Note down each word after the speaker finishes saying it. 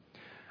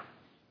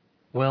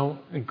Well,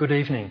 good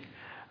evening,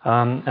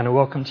 and a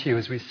welcome to you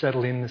as we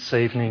settle in this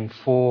evening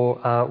for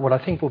what I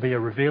think will be a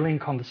revealing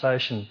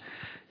conversation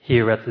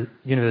here at the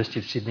University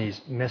of Sydney's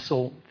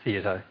Messel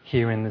Theatre,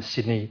 here in the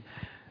Sydney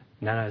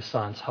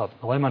Nanoscience Hub.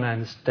 Hello, my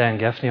name is Dan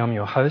Gaffney, I'm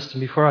your host, and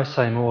before I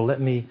say more,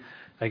 let me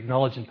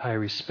acknowledge and pay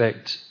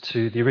respect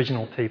to the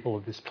original people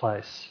of this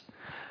place,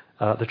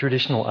 the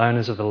traditional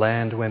owners of the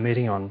land we're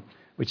meeting on,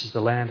 which is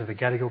the land of the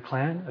Gadigal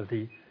clan of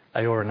the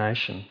Eora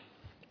Nation.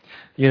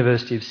 The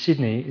University of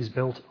Sydney is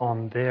built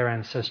on their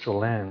ancestral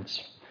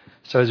lands.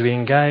 So as we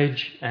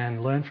engage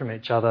and learn from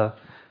each other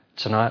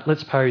tonight,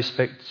 let's pay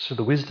respect to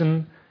the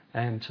wisdom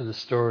and to the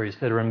stories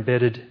that are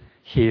embedded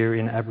here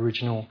in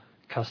Aboriginal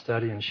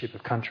custodianship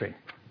of country.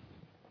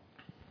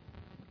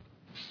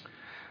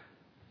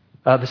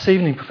 This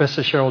evening,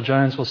 Professor Cheryl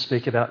Jones will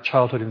speak about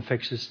childhood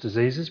infectious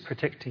diseases,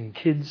 protecting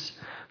kids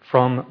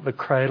from the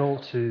cradle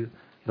to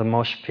the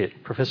mosh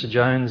pit. Professor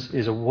Jones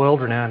is a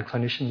world-renowned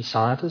clinician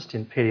scientist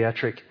in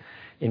paediatric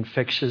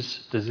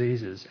infectious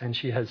diseases, and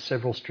she has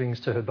several strings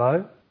to her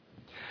bow.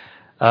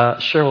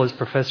 Cheryl is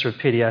Professor of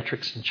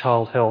Paediatrics and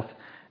Child Health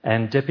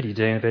and Deputy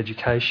Dean of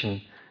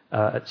Education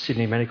at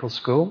Sydney Medical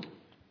School.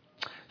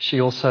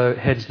 She also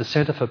heads the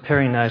Centre for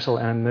Perinatal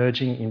and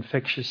Emerging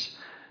Infections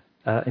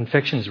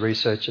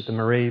Research at the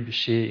Marie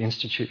Bashir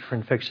Institute for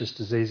Infectious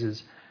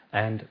Diseases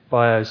and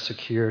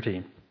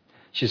Biosecurity.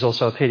 She's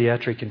also a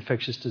Paediatric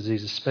Infectious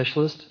Diseases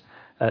Specialist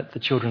at the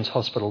Children's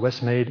Hospital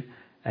Westmead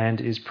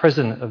and is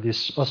President of the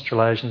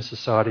Australasian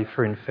Society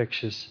for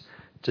Infectious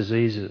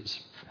Diseases.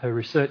 Her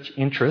research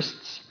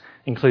interests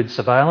include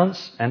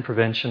surveillance and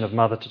prevention of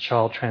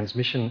mother-to-child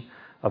transmission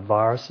of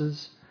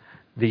viruses,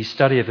 the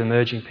study of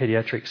emerging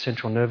paediatric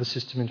central nervous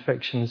system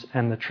infections,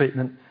 and the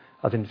treatment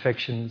of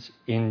infections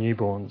in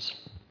newborns.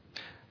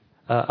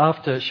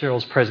 After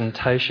Cheryl's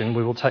presentation,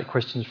 we will take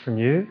questions from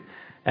you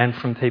and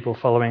from people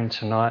following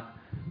tonight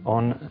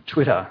on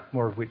Twitter,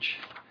 more of which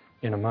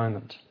in a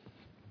moment.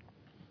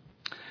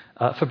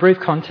 For brief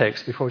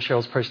context, before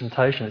Cheryl's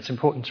presentation, it's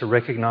important to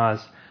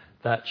recognise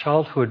that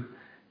childhood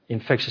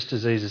infectious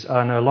diseases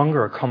are no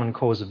longer a common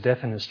cause of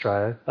death in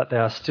Australia, but they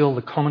are still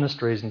the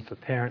commonest reason for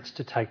parents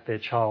to take their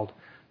child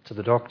to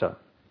the doctor.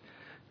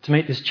 To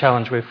meet this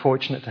challenge, we're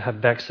fortunate to have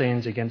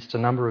vaccines against a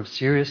number of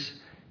serious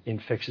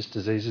infectious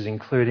diseases,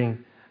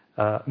 including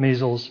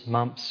measles,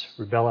 mumps,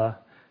 rubella,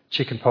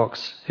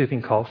 chickenpox,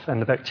 whooping cough,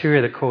 and the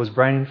bacteria that cause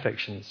brain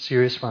infections,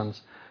 serious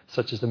ones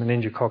such as the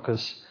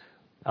meningococcus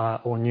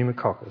or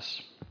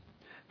pneumococcus.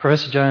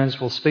 Professor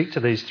Jones will speak to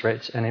these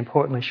threats, and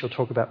importantly, she'll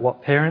talk about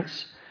what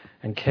parents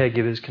and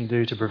caregivers can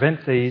do to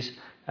prevent these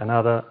and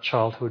other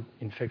childhood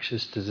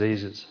infectious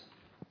diseases.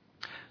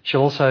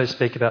 She'll also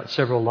speak about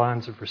several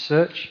lines of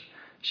research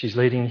she's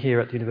leading here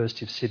at the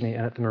University of Sydney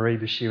and at the Marie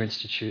Bashir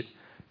Institute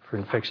for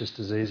Infectious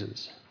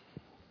Diseases.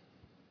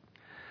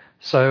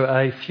 So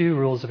a few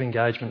rules of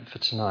engagement for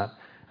tonight.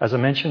 As I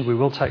mentioned, we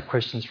will take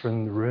questions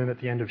from the room at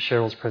the end of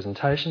Cheryl's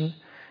presentation,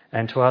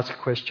 and to ask a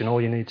question,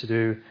 all you need to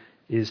do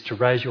is to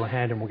raise your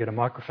hand and we'll get a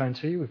microphone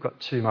to you. We've got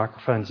 2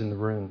 microphones in the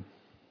room.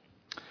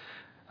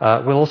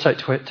 We'll also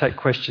take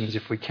questions,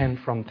 if we can,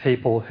 from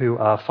people who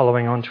are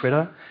following on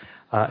Twitter.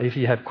 If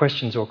you have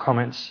questions or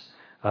comments,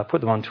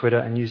 put them on Twitter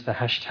and use the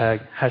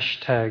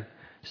hashtag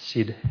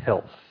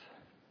SydHealth.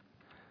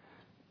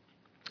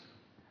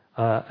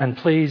 And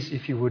please,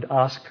 if you would,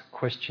 ask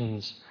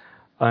questions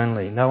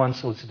only. No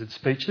unsolicited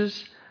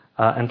speeches.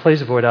 And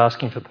please avoid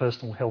asking for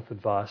personal health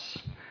advice.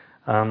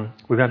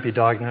 We won't be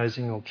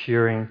diagnosing or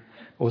curing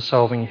or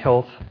solving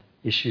health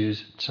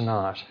issues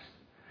tonight.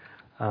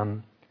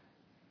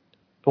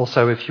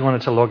 Also, if you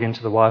wanted to log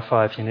into the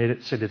Wi-Fi, if you need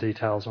it, see the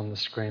details on the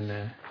screen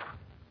there.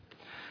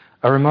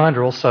 A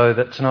reminder also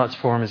that tonight's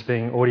forum is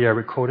being audio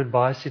recorded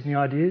by Sydney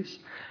Ideas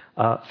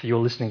for your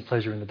listening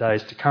pleasure in the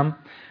days to come.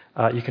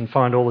 You can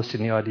find all the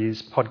Sydney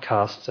Ideas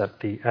podcasts at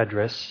the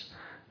address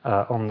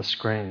on the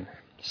screen.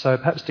 So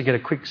perhaps to get a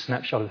quick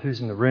snapshot of who's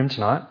in the room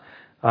tonight,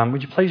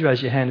 would you please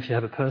raise your hand if you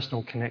have a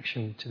personal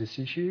connection to this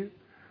issue?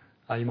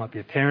 You might be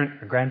a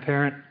parent, a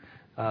grandparent,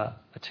 a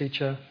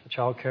teacher, a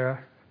child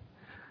carer,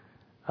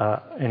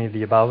 any of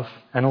the above.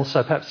 And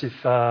also perhaps if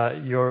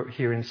you're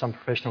here in some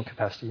professional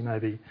capacity, you may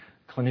be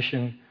a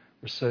clinician,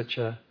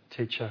 researcher,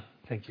 teacher.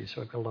 Thank you.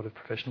 So I've got a lot of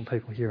professional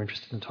people here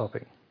interested in the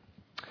topic.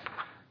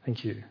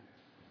 Thank you.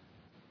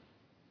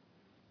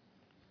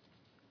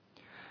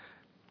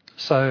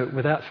 So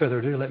without further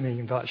ado, let me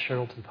invite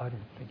Cheryl to the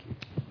podium. Thank you.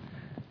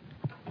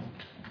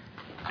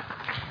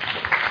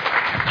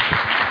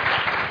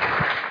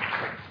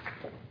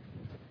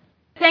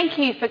 Thank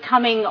you for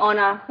coming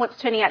on what's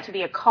turning out to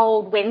be a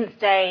cold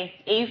Wednesday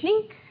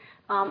evening.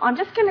 I'm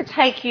just going to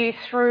take you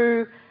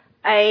through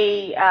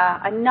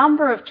a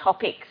number of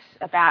topics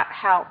about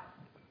how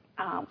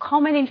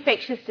common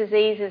infectious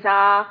diseases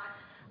are,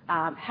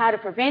 how to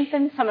prevent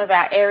them, some of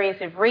our areas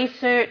of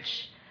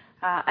research,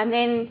 and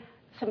then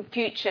some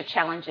future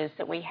challenges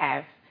that we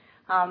have.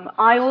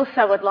 I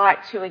also would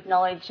like to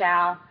acknowledge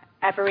our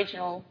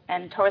Aboriginal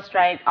and Torres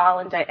Strait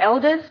Islander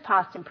elders,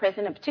 past and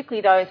present, and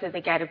particularly those of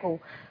the Gadigal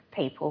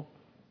people.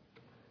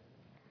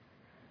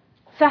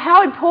 So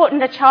how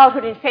important are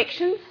childhood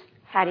infections?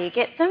 How do you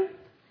get them?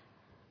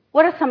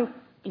 What are some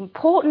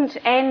important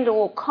and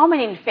or common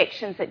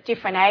infections at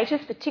different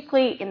ages,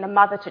 particularly in the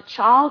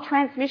mother-to-child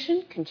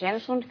transmission,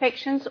 congenital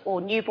infections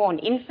or newborn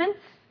infants,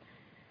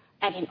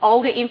 and in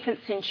older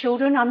infants and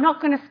children? I'm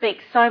not going to speak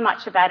so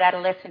much about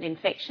adolescent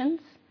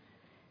infections.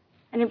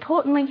 And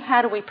importantly,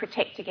 how do we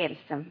protect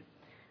against them?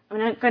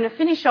 I'm going to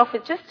finish off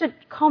with just a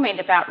comment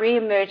about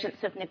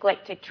re-emergence of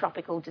neglected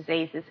tropical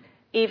diseases,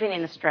 even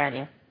in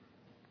Australia.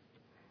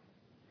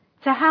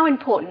 So how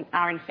important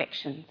are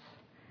infections?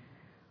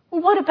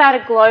 Well, what about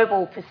a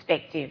global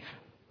perspective?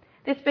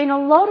 There's been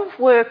a lot of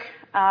work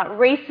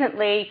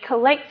recently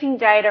collecting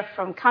data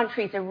from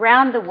countries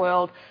around the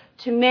world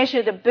to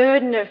measure the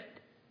burden of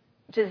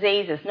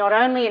diseases, not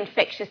only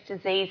infectious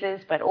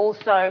diseases, but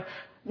also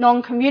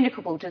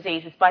non-communicable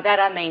diseases. By that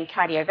I mean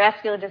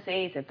cardiovascular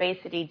disease,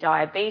 obesity,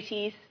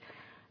 diabetes.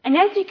 And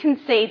as you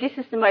can see, this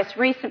is the most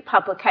recent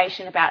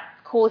publication about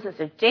causes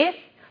of death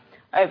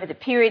over the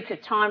periods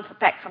of time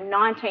back from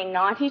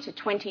 1990 to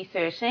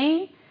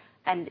 2013.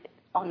 And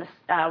on the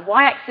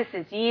y-axis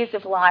is years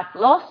of life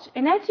lost.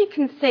 And as you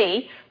can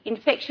see,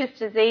 infectious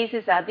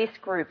diseases are this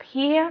group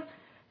here.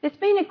 There's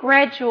been a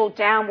gradual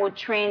downward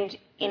trend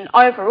in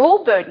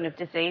overall burden of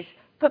disease,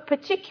 but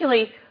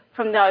particularly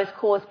from those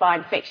caused by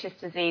infectious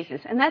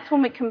diseases. And that's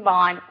when we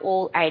combine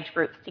all age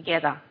groups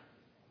together.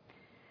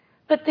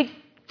 But the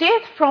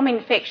death from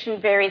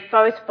infection varies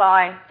both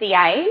by the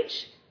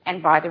age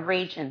and by the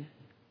region.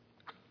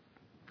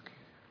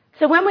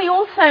 So when we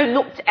also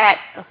looked at,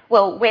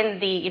 when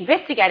the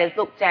investigators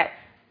looked at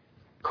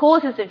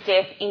causes of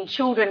death in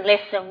children less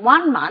than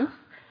 1 month,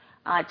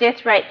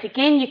 death rates,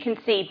 again, you can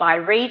see by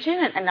region,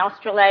 and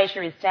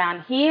Australasia is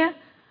down here.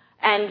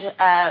 And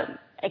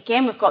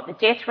again, we've got the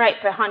death rate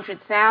per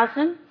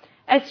 100,000.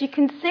 As you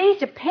can see,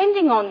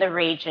 depending on the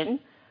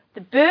region,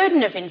 the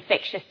burden of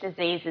infectious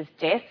diseases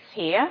deaths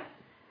here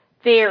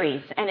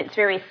varies. And it's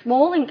very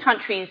small in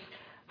countries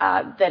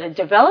that are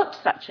developed,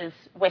 such as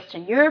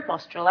Western Europe,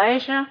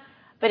 Australasia.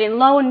 But in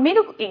low and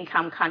middle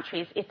income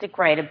countries, it's a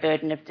greater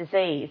burden of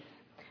disease.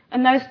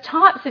 And those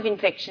types of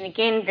infection,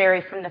 again,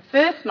 vary from the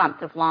first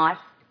month of life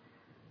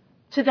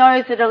to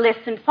those that are less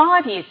than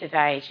 5 years of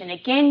age. And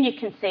again, you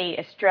can see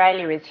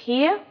Australia is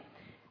here.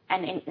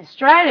 And in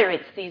Australia,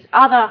 it's these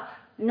other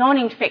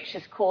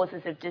non-infectious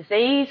causes of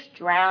disease,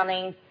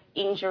 drowning,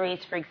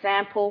 injuries, for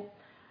example.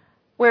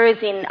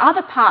 Whereas in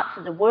other parts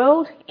of the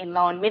world, in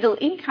low and middle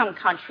income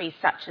countries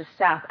such as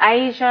South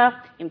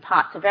Asia, in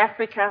parts of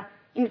Africa,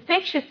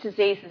 infectious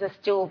diseases are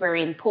still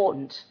very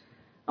important.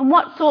 And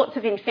what sorts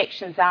of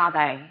infections are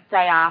they?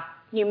 They are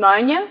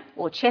pneumonia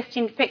or chest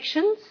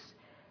infections,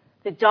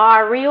 the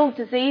diarrheal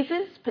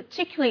diseases,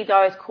 particularly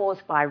those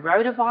caused by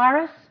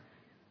rotavirus,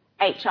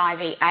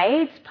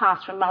 HIV/AIDS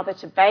passed from mother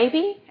to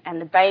baby, and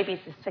the babies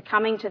are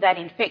succumbing to that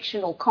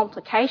infection or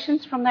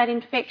complications from that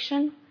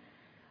infection,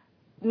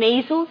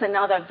 measles and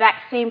other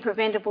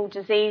vaccine-preventable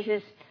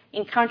diseases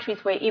in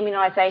countries where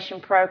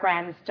immunisation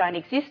programs don't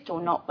exist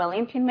or not well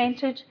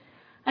implemented,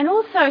 and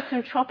also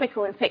some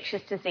tropical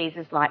infectious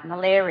diseases like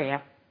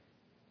malaria.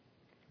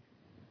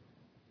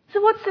 So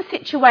what's the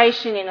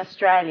situation in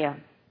Australia?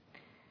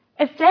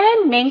 As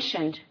Dan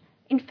mentioned,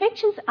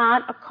 infections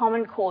aren't a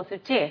common cause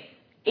of death,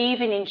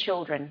 even in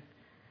children.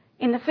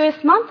 In the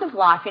first month of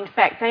life, in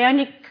fact, they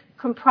only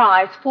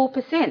comprise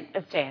 4%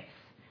 of deaths.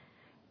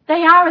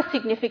 They are a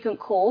significant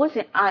cause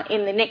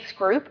in the next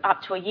group,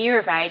 up to a year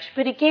of age,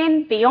 but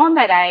again, beyond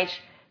that age,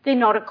 they're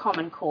not a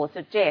common cause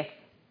of death.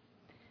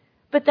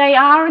 But they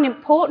are an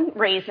important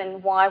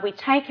reason why we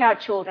take our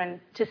children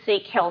to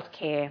seek health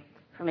care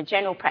from a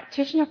general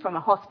practitioner, from a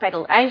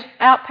hospital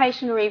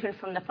outpatient, or even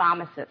from the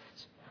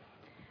pharmacist.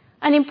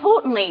 And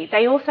importantly,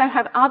 they also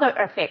have other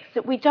effects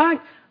that we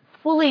don't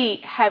fully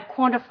have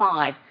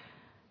quantified.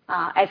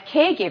 As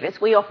caregivers,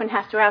 we often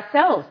have to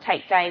ourselves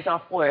take days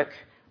off work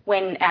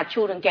when our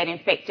children get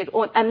infected,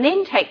 and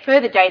then take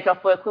further days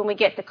off work when we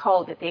get the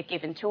cold that they're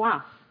given to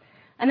us.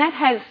 And that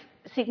has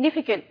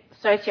significant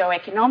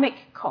socioeconomic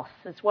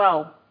costs as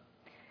well.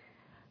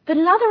 But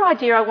another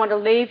idea I want to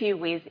leave you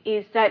with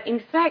is that, in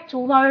fact,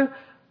 although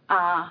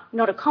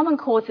not a common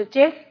cause of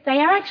death, they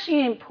are actually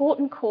an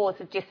important cause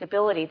of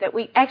disability that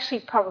we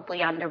actually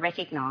probably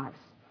under-recognise.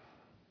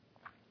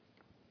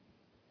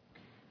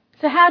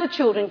 So how do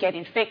children get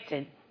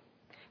infected?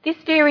 This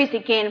varies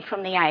again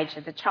from the age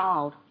of the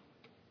child.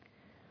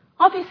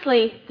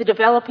 Obviously, the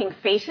developing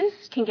fetus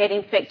can get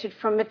infected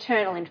from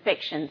maternal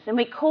infections, and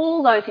we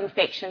call those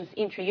infections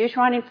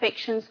intrauterine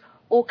infections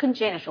or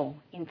congenital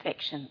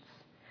infections.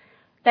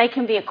 They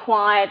can be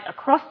acquired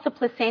across the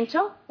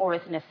placenta or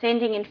as an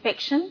ascending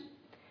infection.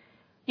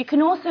 You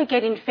can also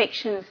get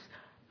infections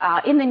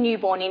in the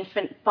newborn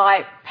infant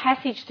by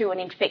passage through an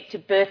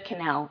infected birth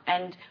canal,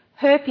 and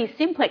herpes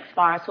simplex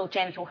virus or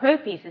genital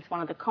herpes is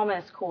one of the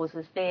commonest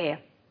causes there.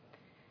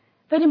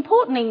 But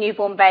importantly,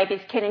 newborn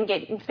babies can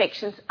get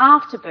infections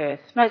after birth,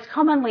 most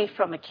commonly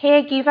from a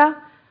caregiver,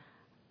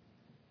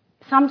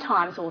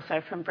 sometimes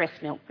also from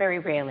breast milk, very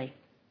rarely.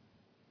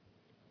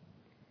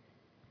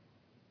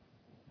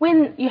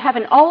 When you have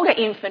an older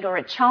infant or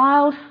a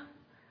child,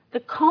 the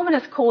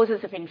commonest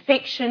causes of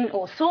infection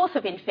or source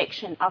of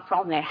infection are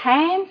from their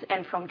hands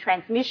and from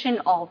transmission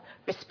of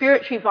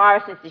respiratory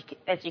viruses,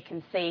 as you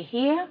can see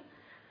here.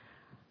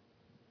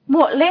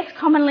 Less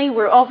commonly,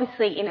 we're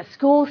obviously in a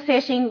school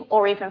setting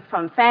or even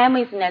from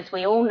families, and as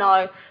we all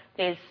know,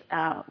 there's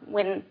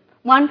when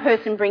one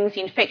person brings the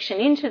infection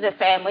into the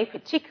family,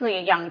 particularly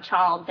a young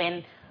child,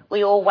 then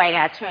we all wait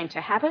our turn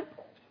to have it.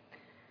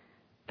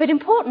 But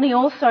importantly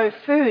also,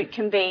 food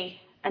can be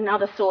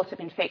another source of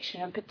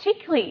infection, and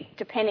particularly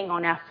depending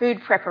on our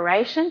food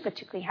preparation,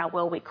 particularly how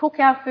well we cook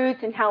our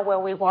foods and how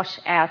well we wash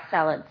our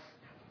salads.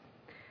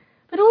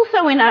 But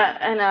also in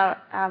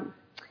an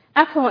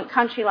affluent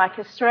country like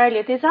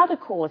Australia, there's other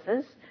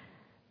causes,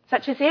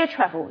 such as air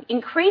travel.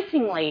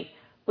 Increasingly,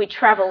 we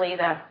travel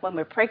either when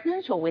we're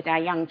pregnant or with our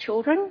young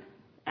children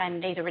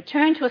and either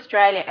return to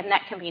Australia, and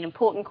that can be an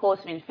important cause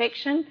of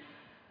infection.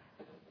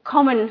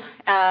 Common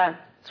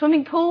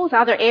swimming pools,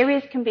 other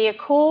areas can be a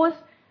cause.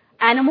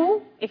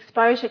 Animal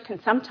exposure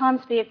can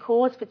sometimes be a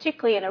cause,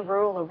 particularly in a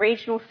rural or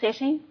regional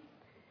setting.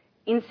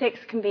 Insects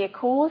can be a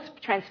cause,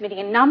 transmitting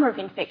a number of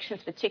infections,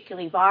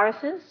 particularly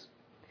viruses.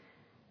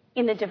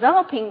 In the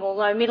developing or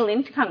low middle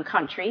income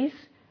countries,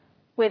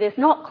 where there's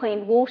not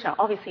clean water,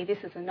 obviously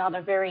this is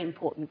another very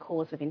important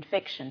cause of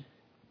infection.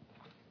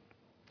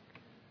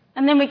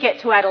 And then we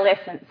get to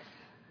adolescence.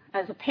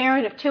 As a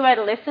parent of 2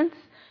 adolescents,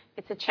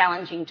 it's a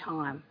challenging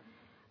time.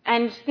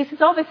 And this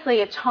is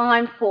obviously a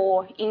time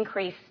for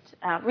increased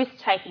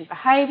risk-taking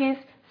behaviours,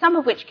 some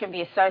of which can be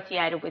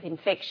associated with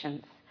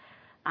infections.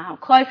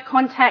 Close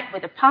contact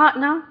with a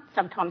partner,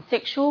 sometimes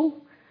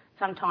sexual,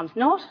 sometimes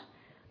not,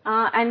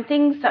 and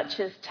things such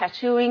as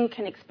tattooing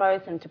can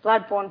expose them to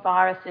blood-borne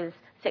viruses,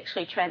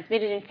 sexually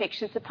transmitted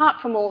infections,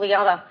 apart from all the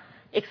other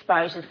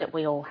exposures that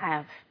we all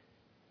have.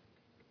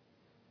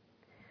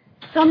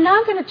 So I'm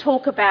now going to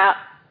talk about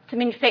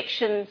some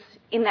infections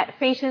in that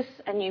fetus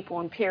and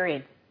newborn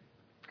period.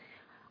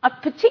 I've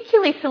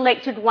particularly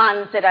selected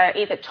ones that are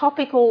either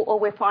topical or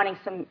we're finding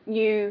some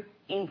new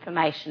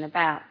information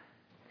about.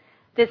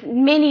 There's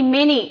many,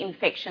 many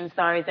infections,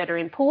 though, that are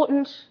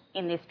important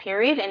in this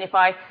period, and if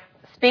I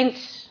spent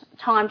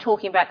time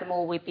talking about them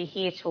all, we'd be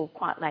here till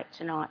quite late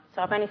tonight,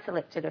 so I've only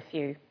selected a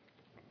few.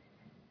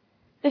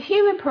 The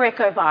human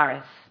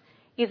periodically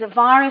is a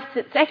virus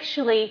that's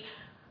actually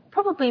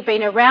probably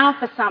been around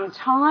for some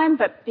time,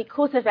 but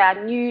because of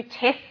our new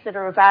tests that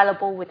are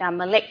available with our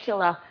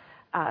molecular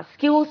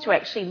skills to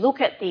actually look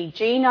at the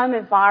genome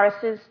of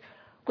viruses,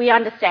 we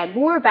understand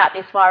more about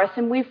this virus,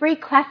 and we've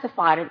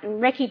reclassified it and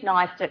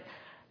recognised it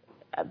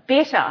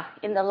better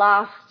in the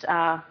last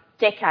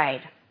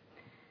decade.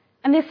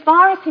 And this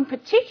virus in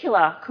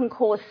particular can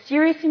cause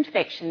serious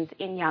infections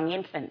in young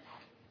infants.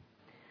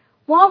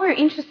 Why we're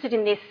interested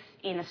in this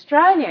in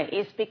Australia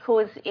is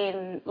because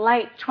in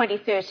late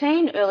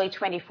 2013, early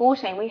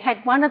 2014, we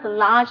had one of the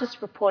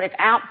largest reported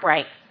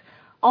outbreaks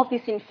of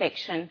this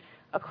infection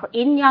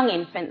in young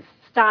infants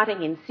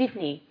starting in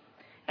Sydney.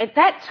 At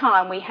that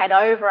time, we had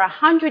over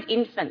 100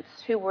 infants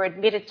who were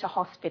admitted to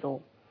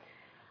hospital,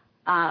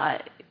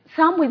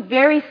 some with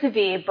very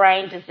severe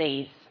brain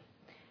disease.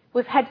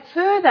 We've had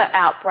further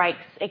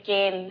outbreaks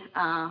again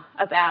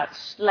about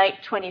late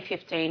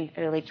 2015,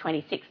 early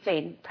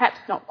 2016, perhaps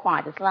not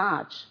quite as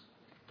large.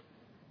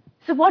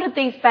 So what did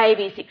these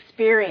babies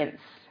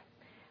experience?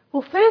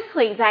 Well,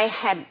 firstly, they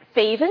had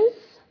fevers.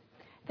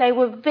 They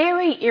were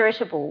very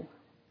irritable.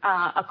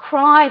 A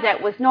cry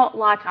that was not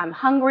like I'm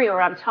hungry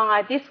or I'm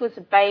tired. This was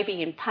a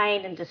baby in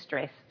pain and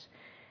distressed.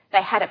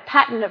 They had a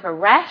pattern of a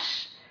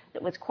rash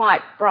that was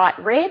quite bright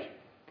red.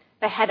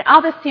 They had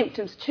other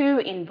symptoms too,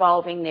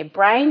 involving their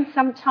brain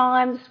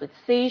sometimes with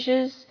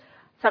seizures.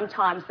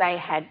 Sometimes they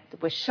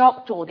were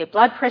shocked or their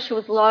blood pressure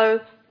was low.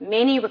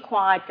 Many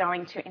required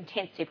going to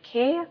intensive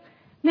care.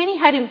 Many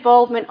had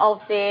involvement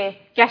of their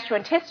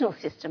gastrointestinal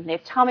system. Their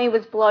tummy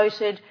was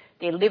bloated,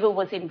 their liver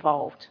was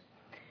involved.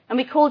 And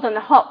we called them the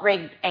hot,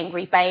 red,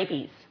 angry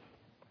babies.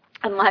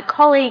 And my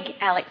colleague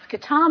Alex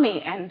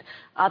Katami and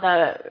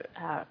other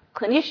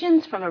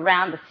clinicians from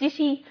around the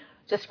city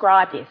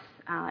described this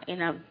in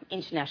an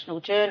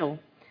international journal.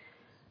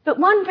 But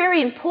one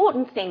very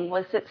important thing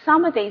was that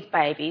some of these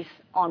babies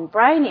on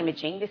brain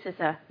imaging, this is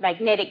a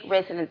magnetic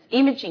resonance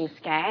imaging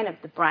scan of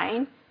the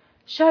brain,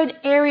 showed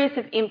areas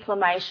of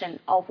inflammation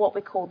of what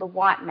we call the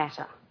white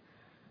matter.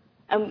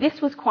 And this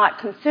was quite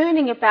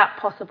concerning about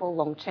possible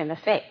long-term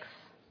effects.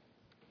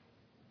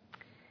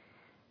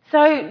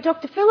 So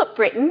Dr. Philip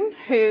Britton,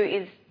 who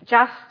is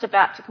just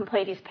about to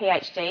complete his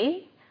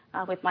PhD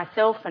with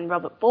myself and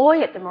Robert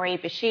Boy at the Marie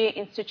Bashir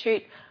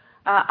Institute,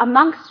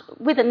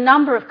 with a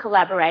number of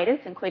collaborators,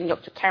 including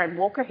Dr. Karen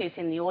Walker, who's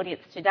in the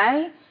audience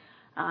today,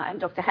 and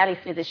Dr. Hallie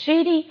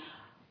Smith-Ashidi,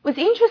 was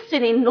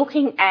interested in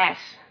looking at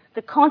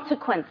the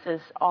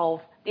consequences of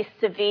this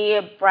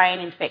severe brain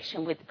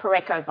infection with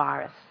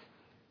periodically.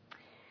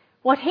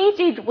 What he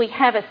did, we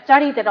have a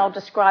study that I'll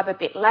describe a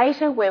bit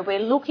later where we're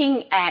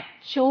looking at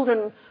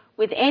children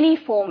with any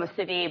form of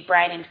severe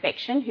brain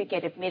infection who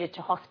get admitted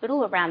to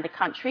hospital around the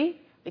country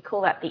We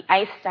call that the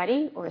ACE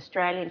study, or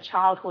Australian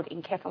Childhood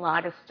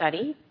Encephalitis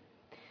Study.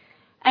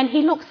 And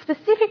he looked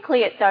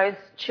specifically at those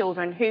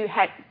children who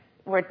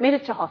were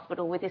admitted to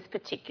hospital with this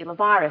particular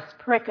virus,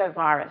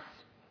 periodically.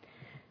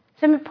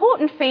 Some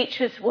important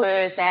features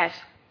were that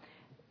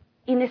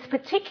in this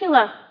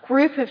particular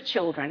group of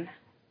children,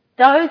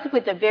 those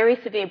with a very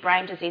severe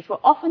brain disease were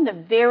often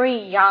the very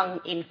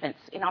young infants,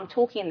 and I'm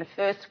talking in the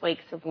first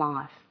weeks of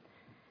life.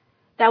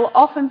 They were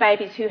often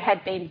babies who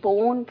had been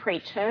born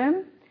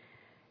preterm.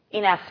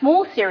 In our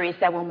small series,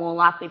 they were more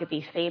likely to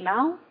be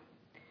female.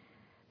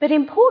 But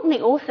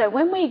importantly also,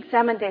 when we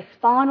examined their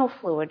spinal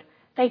fluid,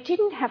 they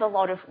didn't have a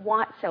lot of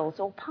white cells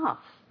or pus,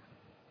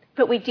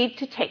 but we did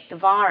detect the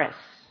virus.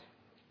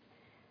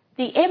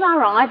 The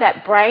MRI,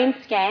 that brain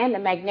scan, the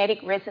magnetic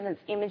resonance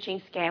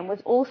imaging scan, was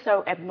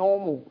also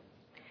abnormal.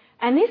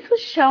 And this was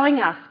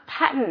showing us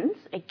patterns,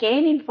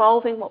 again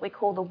involving what we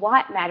call the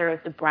white matter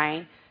of the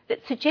brain,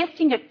 that's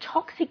suggesting a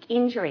toxic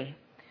injury.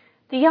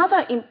 The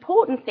other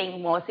important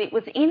thing was it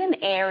was in an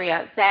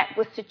area that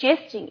was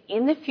suggesting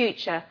in the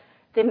future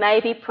there may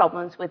be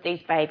problems with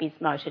these babies'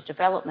 motor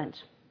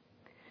development.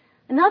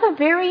 Another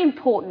very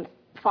important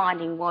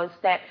finding was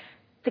that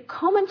the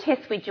common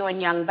test we do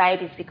in young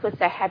babies, because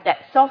they have that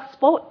soft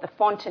spot, the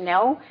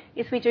fontanelle,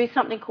 is we do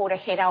something called a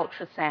head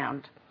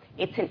ultrasound.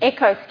 It's an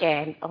echo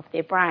scan of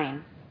their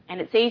brain, and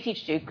it's easy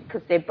to do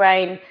because their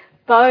brain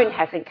bone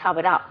hasn't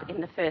covered up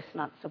in the first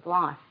months of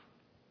life.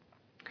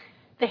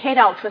 The head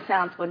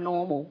ultrasounds were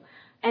normal,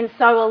 and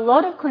so a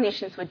lot of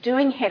clinicians were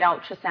doing head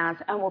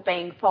ultrasounds and were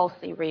being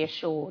falsely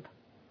reassured.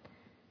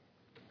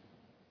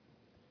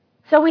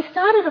 So we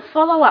started a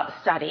follow-up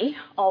study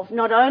of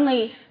not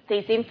only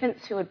these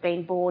infants who had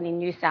been born in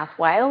New South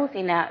Wales,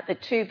 in the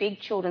two big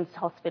children's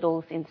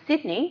hospitals in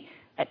Sydney,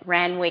 at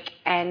Randwick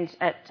and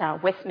at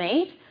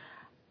Westmead,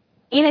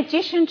 in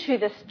addition to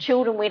the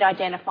children we'd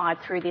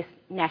identified through this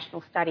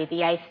national study,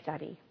 the ACE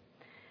study.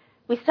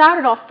 We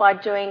started off by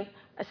doing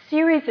a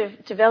series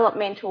of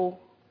developmental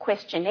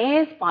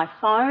questionnaires by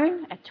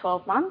phone at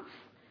 12 months.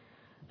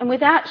 And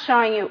without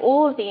showing you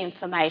all of the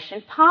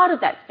information, part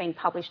of that's been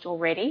published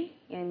already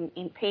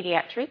in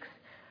Paediatrics,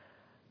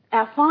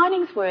 our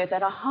findings were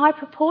that a high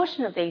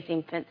proportion of these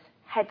infants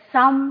had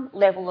some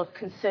level of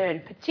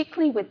concern,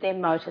 particularly with their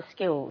motor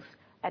skills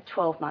at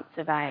 12 months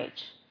of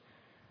age.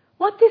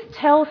 What this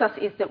tells us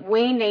is that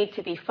we need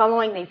to be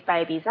following these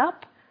babies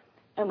up,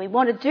 and we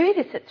want to do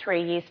this at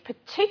 3 years,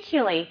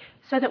 particularly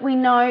so that we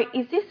know,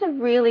 is this a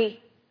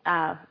really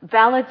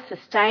valid,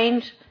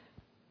 sustained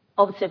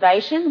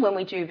observation when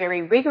we do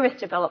very rigorous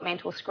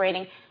developmental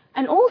screening,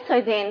 and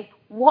also then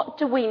what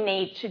do we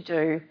need to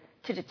do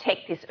to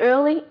detect this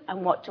early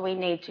and what do we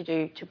need to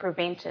do to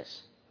prevent it.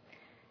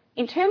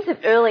 In terms of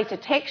early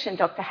detection,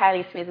 Dr.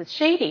 Hayley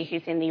Smithers-Sheedy,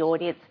 who's in the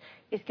audience,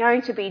 is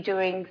going to be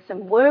doing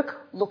some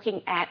work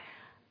looking at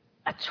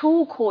a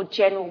tool called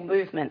General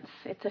Movements.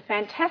 It's a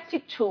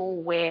fantastic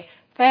tool where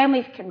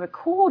families can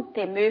record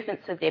their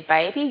movements of their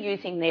baby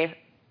using their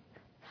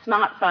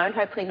smartphone,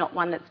 hopefully not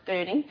one that's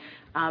burning,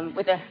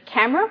 with a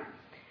camera,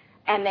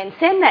 and then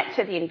send that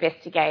to the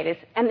investigators.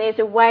 And there's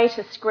a way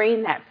to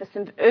screen that for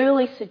some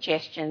early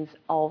suggestions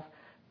of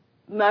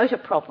motor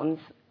problems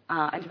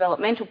and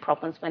developmental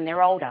problems when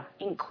they're older,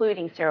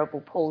 including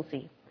cerebral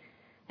palsy.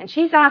 And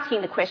she's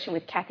asking the question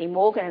with Kathy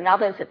Morgan and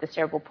others at the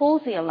Cerebral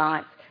Palsy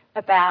Alliance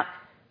about,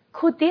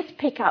 could this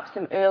pick up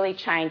some early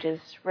changes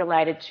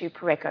related to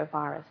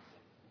periodically?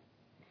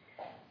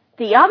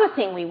 The other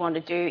thing we want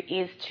to do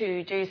is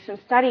to do some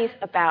studies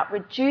about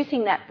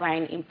reducing that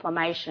brain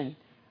inflammation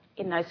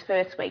in those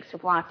first weeks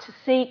of life to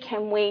see,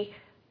 can we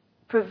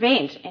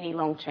prevent any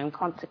long-term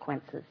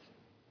consequences.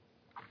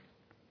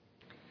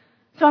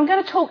 So I'm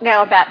going to talk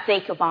now about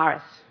Zika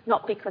virus,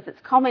 not because it's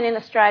common in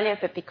Australia,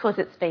 but because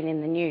it's been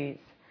in the news.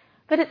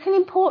 But it's an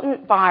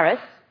important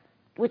virus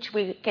which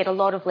we get a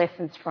lot of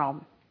lessons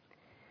from.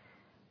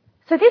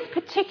 So this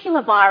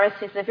particular virus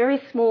is a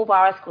very small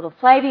virus called a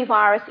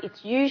flavivirus.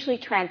 It's usually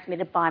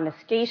transmitted by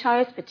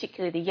mosquitoes,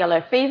 particularly the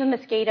yellow fever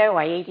mosquito,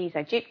 Aedes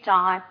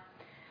aegypti.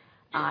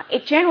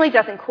 It generally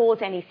doesn't cause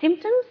any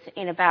symptoms.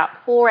 In about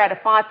 4 out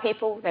of 5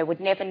 people, they would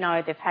never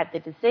know they've had the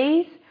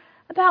disease.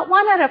 About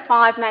 1 out of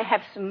 5 may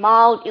have some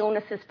mild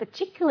illnesses,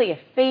 particularly a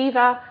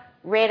fever,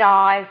 red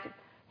eyes,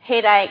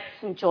 headaches,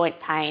 some joint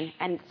pain,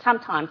 and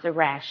sometimes a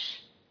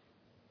rash.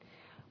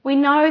 We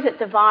know that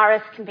the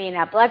virus can be in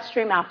our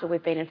bloodstream after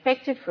we've been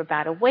infected for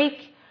about a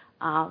week.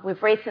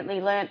 We've recently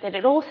learnt that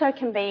it also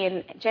can be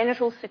in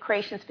genital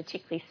secretions,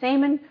 particularly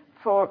semen,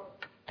 for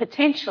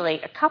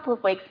potentially a couple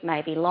of weeks,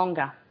 maybe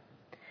longer.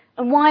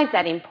 And why is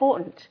that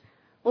important?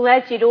 Well,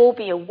 as you'd all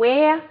be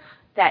aware,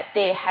 that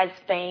there has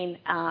been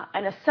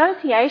an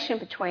association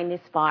between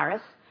this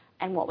virus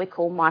and what we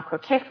call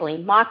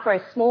microcephaly, micro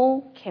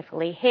small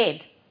cephaly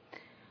head.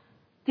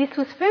 This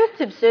was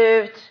first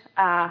observed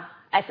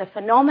as a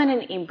phenomenon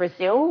in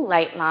Brazil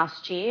late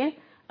last year,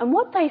 and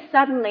what they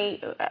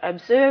suddenly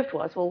observed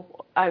was,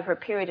 well, over a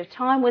period of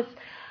time, was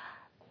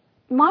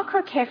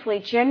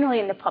microcephaly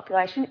generally in the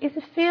population is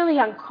a fairly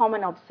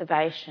uncommon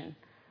observation.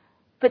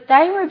 but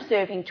they were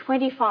observing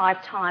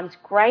 25 times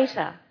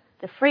greater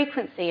the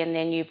frequency in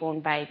their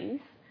newborn babies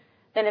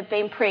than had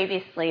been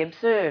previously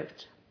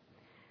observed.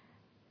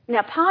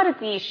 Now, part of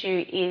the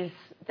issue is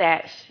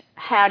that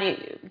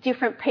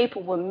different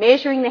people were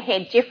measuring the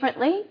head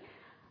differently,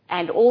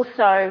 and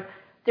also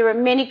there are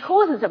many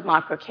causes of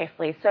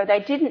microcephaly, so they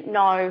didn't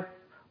know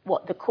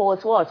what the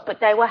cause was, but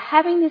they were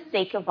having this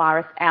Zika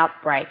virus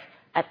outbreak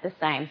at the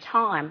same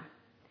time.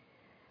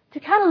 To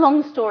cut a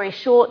long story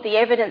short, the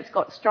evidence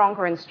got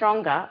stronger and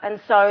stronger,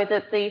 and so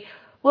that the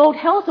World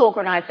Health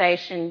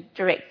Organization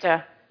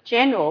Director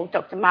General,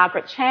 Dr.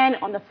 Margaret Chan,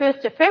 on the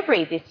 1st of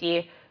February this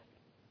year,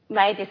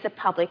 made this a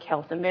public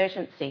health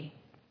emergency.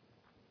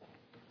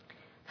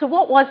 So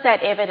what was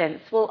that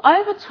evidence? Well,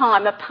 over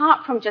time,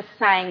 apart from just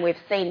saying we've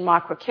seen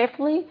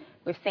microcephaly,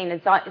 we've seen a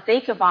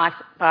Zika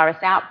virus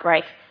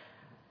outbreak,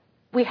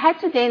 we had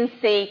to then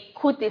see,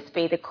 could this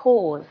be the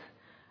cause?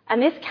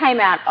 And this came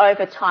out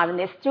over time, and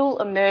there's still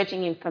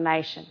emerging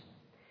information.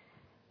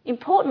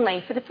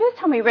 Importantly, for the first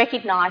time, we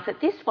recognised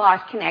that this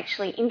virus can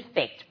actually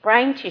infect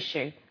brain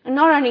tissue. And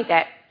not only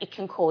that, it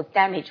can cause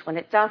damage when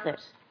it does it.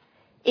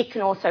 It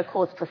can also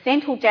cause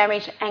placental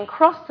damage and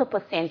cross the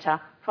placenta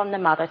from the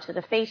mother to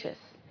the fetus.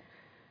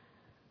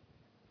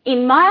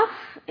 In mouse,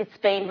 it's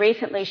been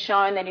recently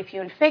shown that if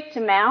you infect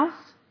a mouse,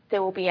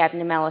 there will be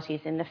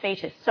abnormalities in the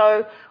fetus.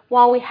 So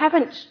while we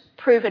haven't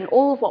proven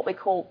all of what we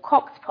call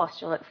Cox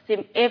postulates,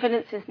 the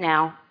evidence is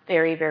now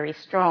very, very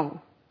strong.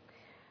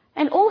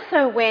 And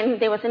also when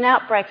there was an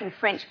outbreak in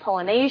French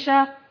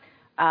Polynesia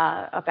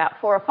about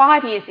 4 or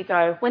 5 years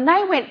ago, when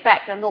they went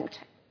back and looked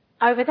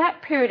over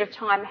that period of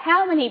time,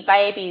 how many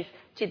babies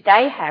did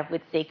they have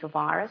with Zika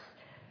virus,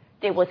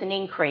 there was an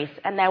increase.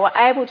 And they were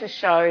able to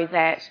show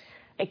that,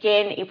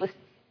 again, it was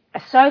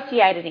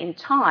associated in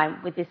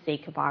time with this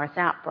Zika virus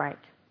outbreak.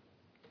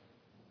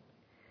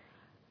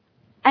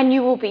 And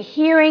you will be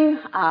hearing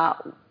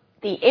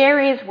the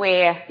areas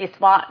where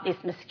this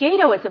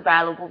mosquito is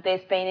available,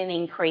 there's been an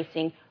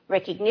increasing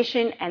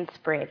recognition and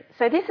spread.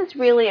 So this is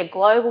really a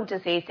global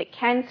disease that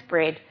can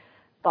spread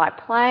by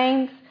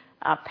planes.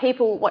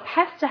 What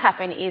has to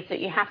happen is that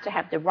you have to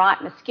have the right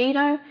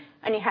mosquito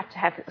and you have to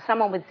have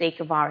someone with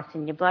Zika virus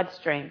in your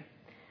bloodstream.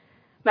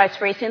 Most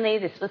recently,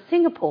 this was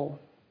Singapore.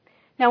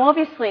 Now,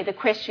 obviously, the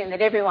question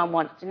that everyone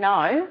wants to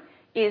know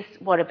is,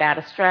 what about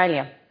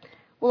Australia?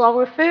 Well, I'll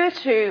refer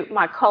to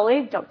my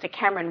colleague, Dr.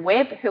 Cameron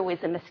Webb, who is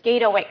a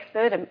mosquito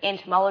expert, an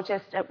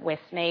entomologist at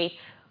Westmead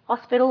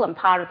Hospital and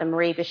part of the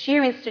Marie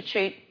Bashir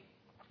Institute.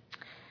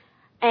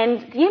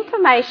 And the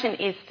information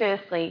is,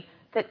 firstly,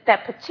 that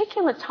that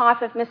particular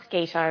type of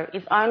mosquito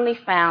is only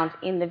found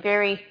in the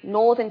very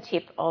northern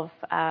tip of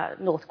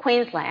North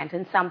Queensland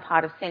and some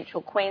part of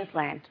central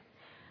Queensland.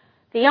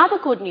 The other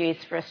good news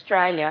for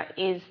Australia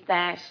is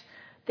that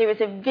there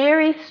is a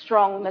very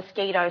strong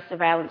mosquito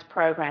surveillance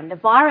program. The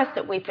virus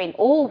that we've been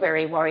all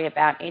very worried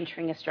about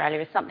entering Australia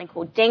is something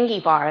called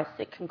dengue virus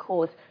that can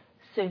cause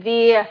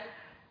severe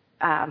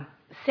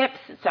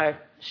sepsis, so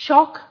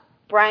shock,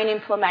 brain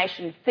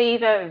inflammation,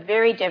 fever,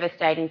 very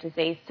devastating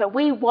disease. So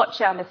we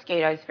watch our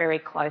mosquitoes very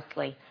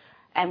closely,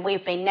 and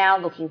we've been now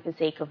looking for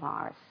Zika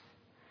virus.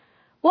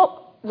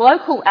 What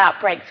local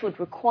outbreaks would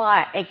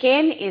require,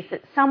 again, is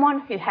that someone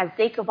who has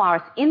Zika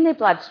virus in their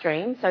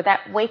bloodstream, so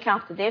that week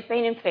after they've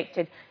been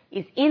infected,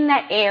 is in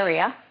that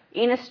area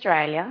in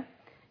Australia,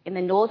 in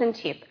the northern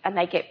tip, and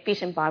they get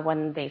bitten by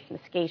one of these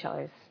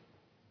mosquitoes.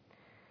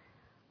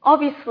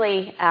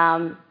 Obviously,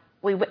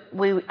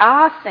 we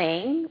are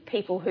seeing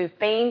people who've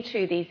been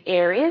to these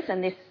areas,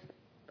 and this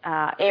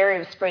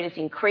area of spread is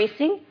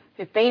increasing,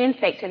 who've been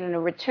infected and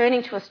are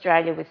returning to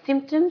Australia with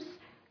symptoms,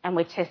 and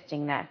we're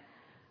testing that.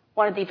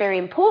 One of the very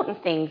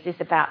important things is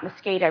about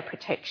mosquito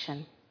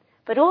protection.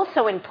 But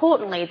also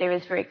importantly, there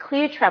is very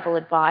clear travel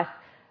advice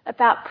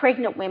about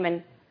pregnant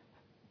women,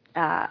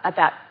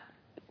 about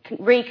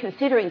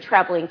reconsidering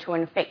travelling to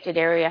an infected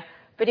area.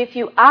 But if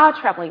you are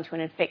travelling to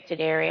an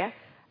infected area,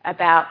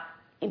 about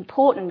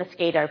important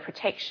mosquito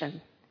protection.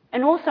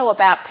 And also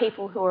about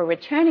people who are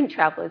returning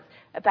travellers,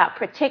 about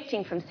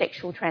protecting from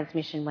sexual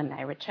transmission when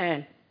they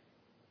return.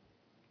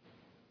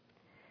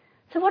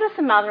 So what are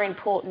some other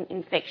important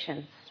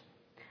infections?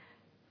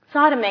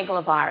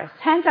 Cytomegalovirus.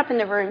 Hands up in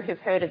the room who've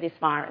heard of this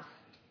virus.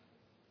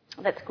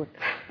 That's good.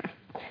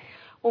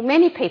 Well,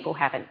 many people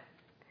haven't.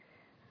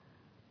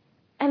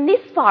 And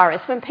this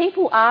virus, when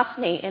people ask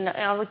me, and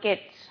I would get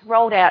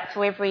rolled out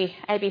to every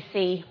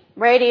ABC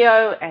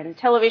radio and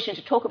television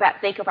to talk about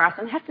Zika virus,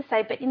 and I have to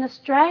say, but in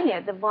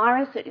Australia, the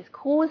virus that is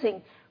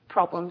causing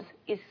problems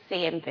is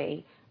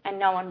CMV, and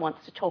no one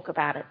wants to talk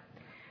about it.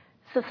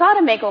 So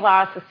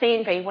cytomegalovirus, or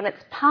CMV, when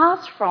it's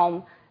passed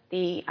from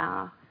the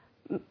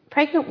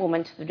pregnant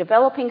woman to the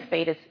developing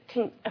fetus,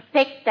 can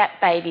affect that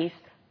baby's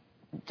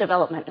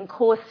development and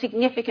cause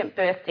significant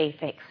birth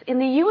defects. In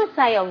the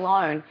USA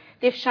alone,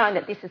 they've shown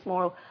that this is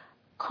more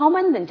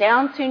common than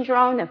Down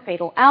syndrome, than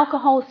fetal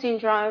alcohol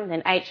syndrome,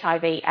 than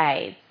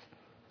HIV/AIDS.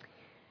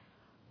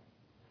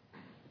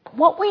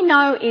 What we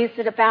know is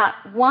that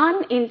about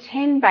 1 in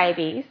 10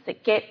 babies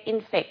that get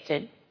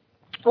infected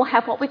will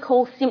have what we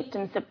call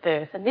symptoms at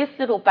birth. And this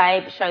little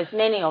babe shows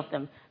many of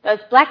them. Those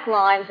black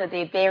lines are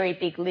their very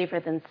big liver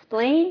and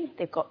spleen.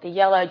 They've got the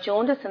yellow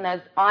jaundice, and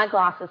those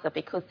eyeglasses are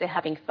because they're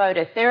having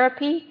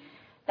phototherapy.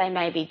 They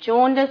may be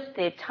jaundiced.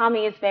 Their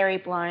tummy is very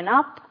blown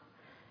up.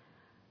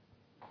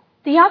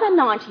 The other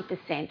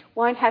 90%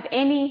 won't have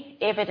any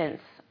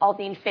evidence of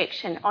the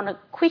infection on a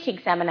quick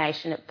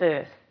examination at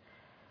birth.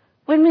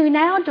 When we're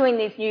now doing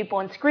these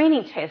newborn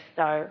screening tests,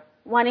 though,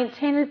 1 in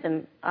 10 of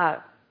them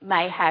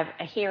may have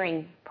a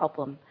hearing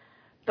problem,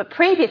 but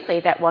previously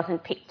that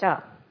wasn't picked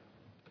up.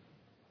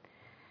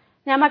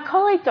 Now, my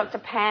colleague Dr.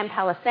 Pam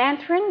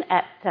Palasantharan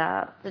at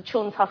the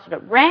Children's Hospital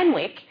at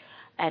Randwick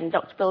and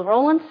Dr. Bill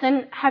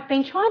Rawlinson have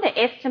been trying to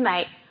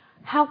estimate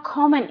how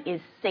common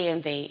is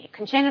CMV,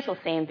 congenital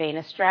CMV in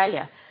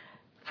Australia.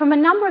 From a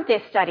number of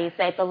their studies,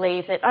 they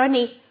believe that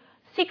only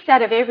 6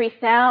 out of every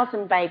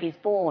 1,000 babies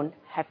born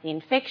have the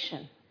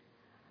infection.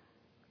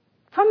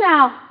 From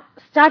our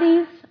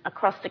studies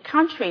across the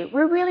country,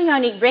 we're really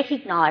only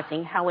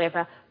recognising,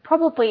 however,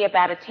 probably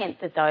about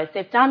 1/10 of those.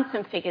 They've done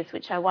some figures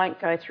which I won't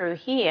go through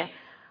here,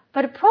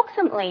 but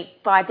approximately,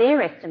 by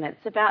their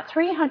estimates, about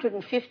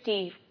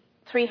 350,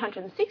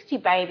 360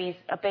 babies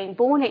are being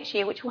born each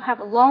year which will have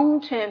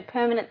long-term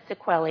permanent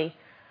sequelae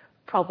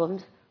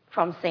problems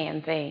from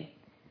CMV.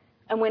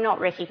 And we're not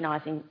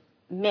recognising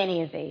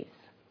many of these.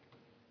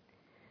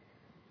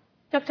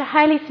 Dr.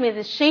 Hayley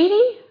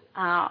Smithers-Sheedy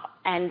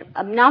and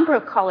a number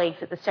of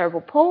colleagues at the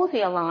Cerebral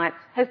Palsy Alliance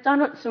has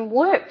done some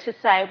work to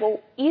say,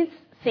 well, is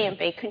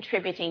CMV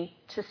contributing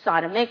to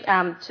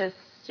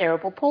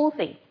cerebral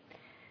palsy?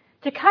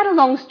 To cut a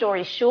long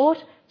story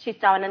short, she's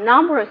done a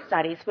number of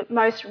studies, but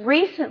most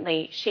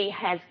recently she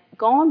has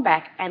gone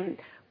back and,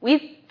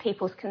 with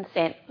people's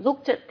consent,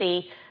 looked at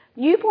the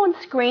newborn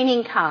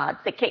screening cards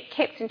that get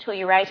kept until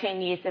you're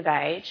 18 years of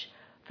age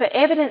for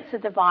evidence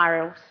of the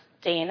virus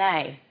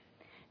DNA.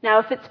 Now,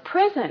 if it's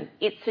present,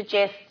 it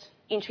suggests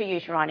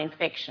intrauterine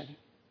infection.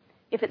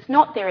 If it's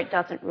not there, it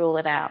doesn't rule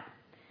it out.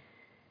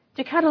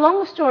 To cut a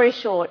long story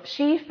short,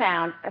 she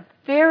found a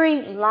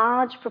very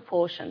large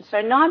proportion, so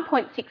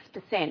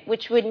 9.6%,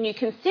 which when you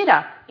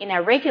consider in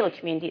our regular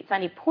community it's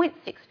only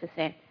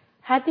 0.6%,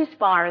 had this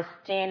virus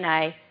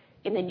DNA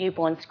in the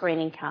newborn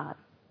screening card.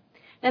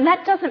 And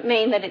that doesn't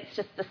mean that it's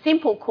just the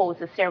simple cause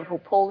of cerebral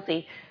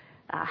palsy.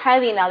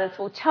 Hayley and others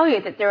will tell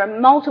you that there are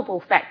multiple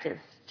factors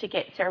to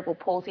get cerebral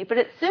palsy, but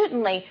it's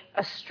certainly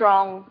a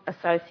strong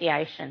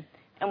association,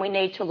 and we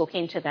need to look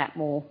into that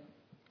more.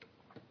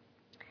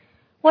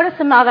 What are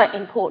some other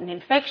important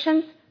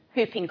infections?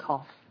 Whooping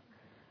cough.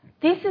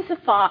 This is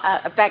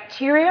a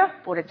bacteria,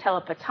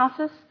 Bordetella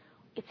pertussis.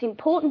 It's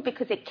important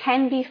because it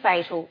can be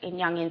fatal in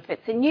young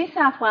infants. In New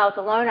South Wales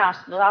alone,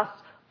 after the last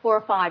 4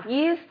 or 5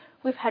 years,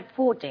 we've had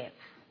 4 deaths.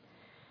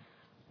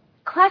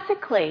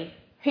 Classically,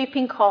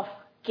 whooping cough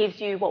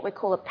gives you what we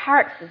call a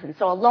paroxysm,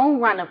 so a long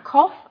run of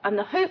cough, and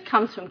the whoop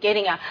comes from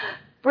getting a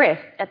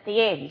breath at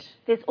the end.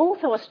 There's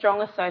also a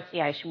strong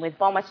association with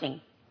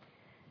vomiting.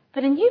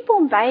 But in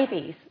newborn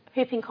babies,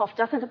 whooping cough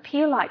doesn't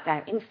appear like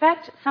that. In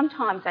fact,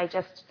 sometimes they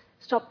just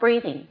stop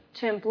breathing,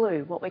 turn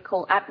blue, what we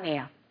call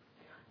apnea,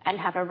 and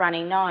have a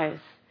runny nose.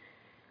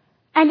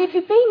 And if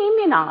you've been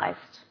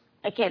immunised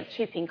against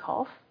whooping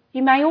cough,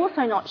 you may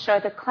also not show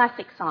the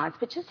classic signs,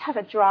 but just have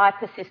a dry,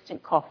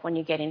 persistent cough when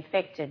you get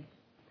infected.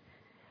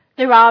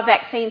 There are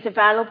vaccines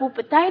available,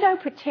 but they don't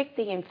protect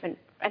the infant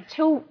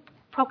until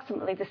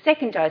approximately the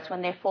 2nd dose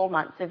when they're 4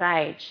 months of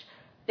age.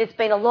 There's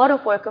been a lot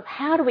of work of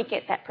how do we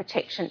get that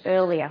protection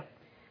earlier.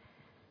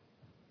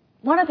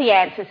 One of the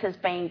answers has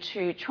been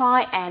to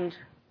try and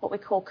what we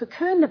call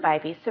cocoon the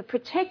baby, so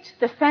protect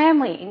the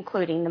family,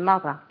 including the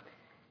mother.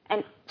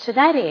 And to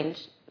that end,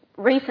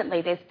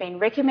 recently there's been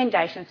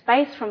recommendations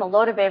based from a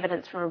lot of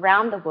evidence from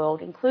around the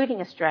world,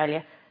 including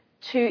Australia,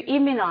 to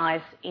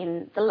immunise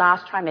in the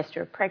last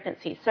trimester of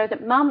pregnancy so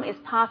that mum is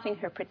passing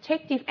her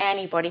protective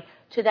antibody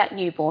to that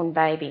newborn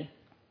baby.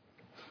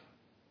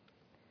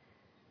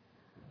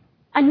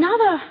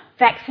 Another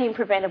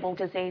vaccine-preventable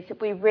disease that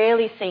we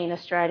rarely see in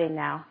Australia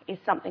now is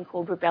something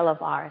called rubella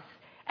virus.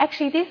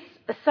 Actually, this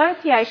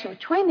association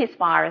between this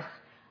virus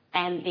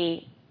and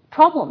the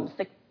problems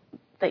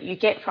that you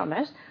get from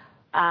it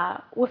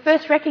were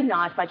first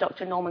recognised by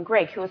Dr. Norman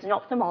Gregg, who was an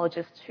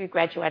ophthalmologist who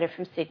graduated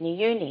from Sydney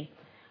Uni.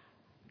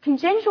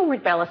 Congenital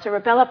rubella, so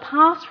rubella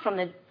passed from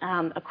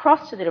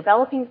across to the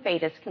developing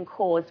fetus, can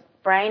cause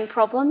brain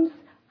problems,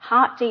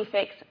 heart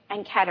defects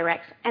and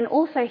cataracts, and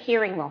also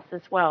hearing loss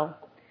as well.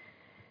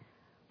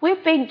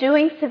 We've been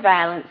doing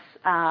surveillance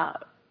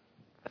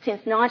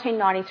since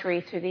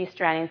 1993 through the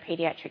Australian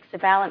Paediatric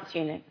Surveillance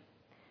Unit.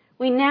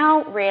 We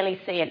now rarely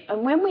see it,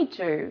 and when we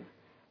do,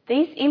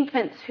 these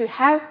infants who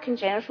have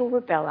congenital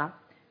rubella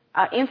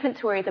are infants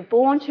who are either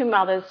born to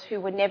mothers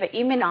who were never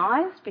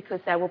immunised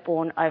because they were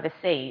born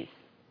overseas.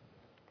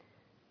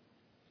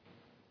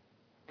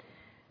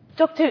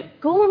 Dr.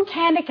 Ghulam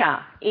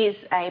Kandekar is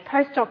a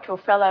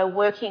postdoctoral fellow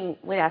working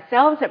with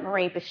ourselves at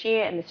Marie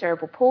Bashir and the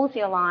Cerebral Palsy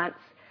Alliance,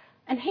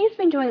 and he's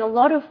been doing a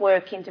lot of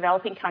work in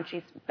developing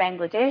countries,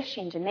 Bangladesh,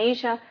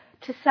 Indonesia,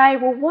 to say,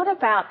 well, what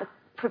about the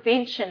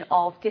prevention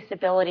of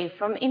disability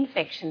from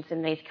infections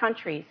in these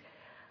countries.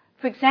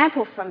 For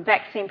example, from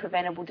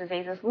vaccine-preventable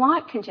diseases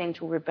like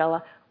congenital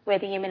rubella, where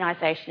the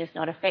immunisation is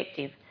not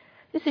effective.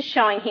 This is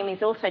showing him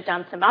he's also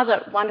done some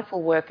other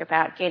wonderful work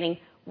about getting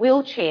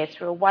wheelchairs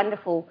through a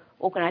wonderful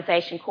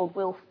organisation called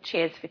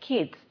Wheelchairs for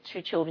Kids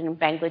to children in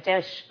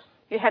Bangladesh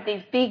who have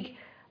these big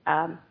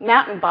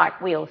mountain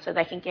bike wheels so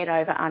they can get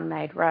over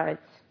unmade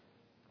roads.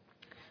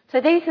 So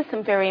these are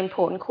some very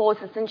important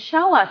causes and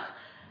show us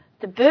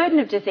the burden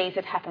of disease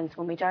that happens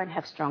when we don't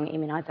have strong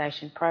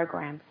immunisation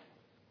programs.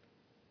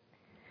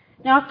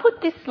 Now, I've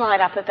put this slide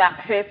up about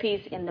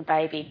herpes in the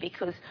baby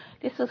because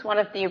this was one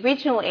of the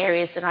original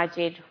areas that I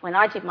did when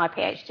I did my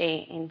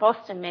PhD in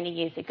Boston many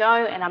years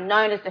ago, and I'm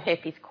known as the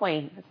herpes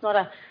queen. It's not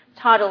a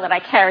title that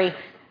I carry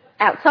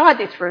outside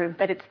this room,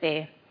 but it's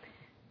there.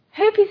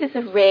 Herpes is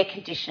a rare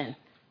condition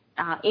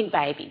in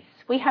babies.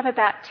 We have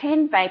about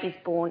 10 babies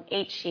born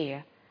each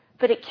year,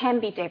 but it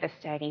can be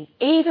devastating.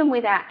 Even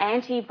with our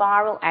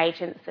antiviral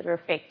agents that are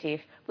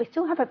effective, we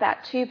still have about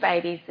 2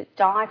 babies that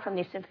die from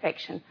this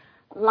infection,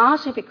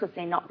 largely because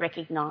they're not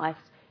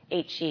recognised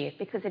each year,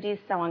 because it is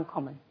so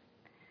uncommon.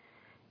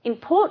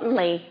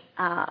 Importantly,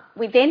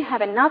 we then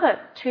have another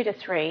 2 to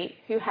 3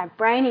 who have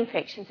brain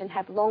infections and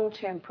have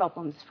long-term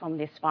problems from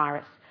this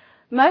virus.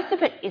 Most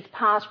of it is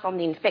passed from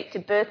the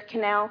infected birth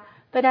canal,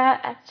 but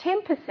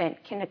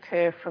 10% can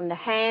occur from the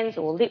hands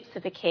or lips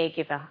of a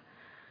caregiver.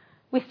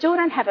 We still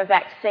don't have a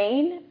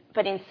vaccine,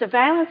 but in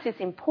surveillance is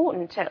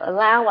important to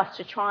allow us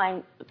to try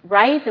and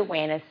raise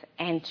awareness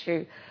and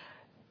to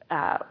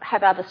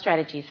have other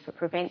strategies for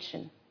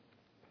prevention.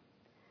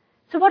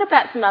 So what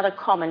about some other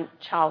common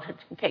childhood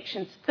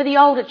infections for the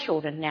older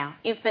children now,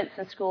 infants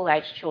and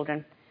school-aged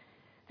children?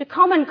 The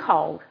common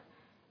cold.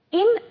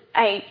 In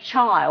a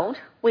child,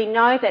 we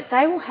know that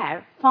they will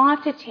have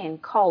 5 to 10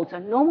 colds. A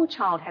normal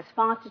child has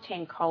 5 to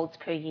 10 colds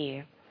per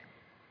year.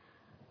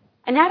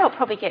 An adult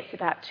probably gets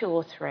about 2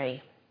 or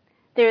 3.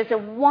 There is a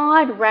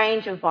wide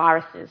range of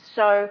viruses,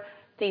 so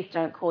these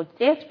don't cause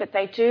death, but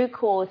they do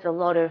cause a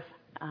lot of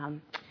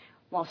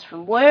loss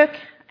from work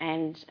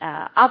and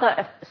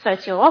other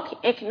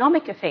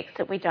socio-economic effects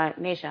that we don't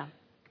measure.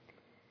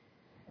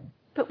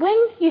 But when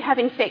you have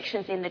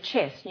infections in the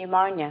chest,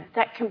 pneumonia,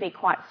 that can be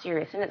quite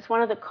serious, and it's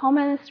one of the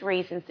commonest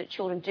reasons that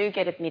children do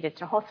get admitted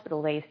to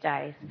hospital these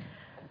days.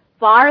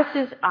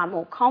 Viruses are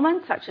more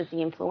common, such as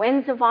the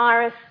influenza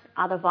virus,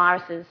 other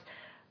viruses,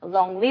 a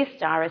long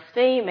list,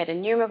 RSV,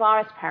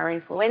 metapneumovirus,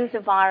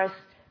 parainfluenza virus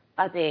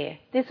are there.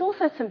 There's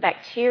also some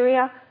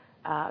bacteria,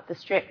 the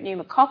strep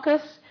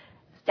pneumococcus,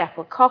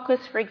 staphylococcus,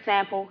 for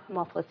example,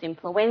 Haemophilus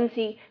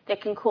influenzae,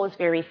 that can cause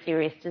very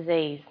serious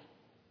disease.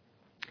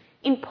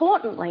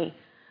 Importantly,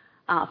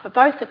 for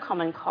both the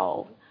common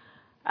cold,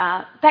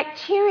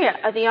 bacteria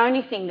are the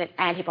only thing that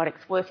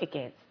antibiotics work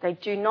against. They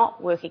do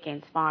not work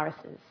against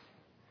viruses.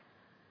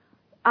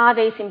 Are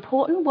these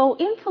important? Well,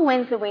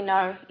 influenza, we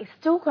know, is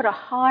still got a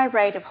high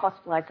rate of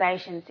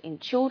hospitalisations in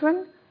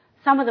children.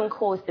 Some of them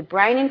cause the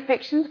brain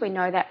infections. We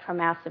know that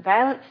from our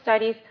surveillance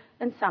studies,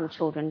 and some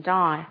children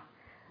die.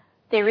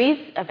 There is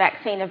a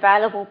vaccine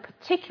available,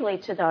 particularly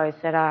to those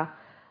that are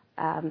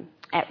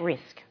at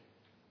risk.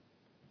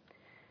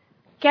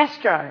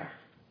 Gastro.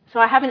 So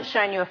I haven't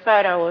shown you a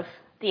photo of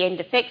the end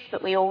effects,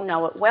 but we all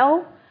know it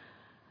well.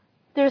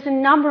 There's a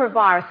number of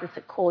viruses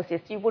that cause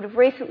this. You would have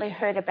recently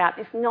heard about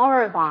this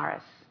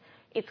norovirus.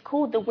 It's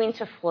called the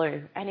winter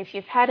flu, and if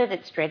you've had it,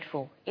 it's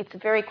dreadful. It's a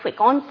very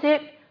quick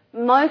onset,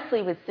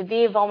 mostly with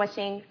severe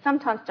vomiting,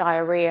 sometimes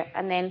diarrhoea,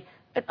 and then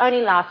it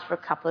only lasts for a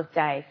couple of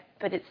days,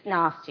 but it's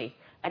nasty.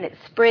 And it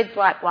spreads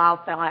like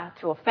wildfire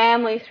through a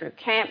family, through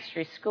camps,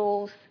 through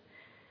schools.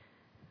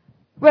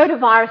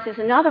 Rotavirus is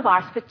another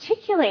virus,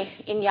 particularly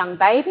in young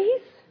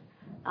babies,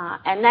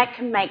 and that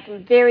can make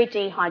them very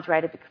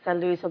dehydrated because they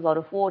lose a lot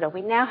of water.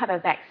 We now have a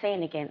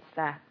vaccine against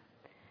that.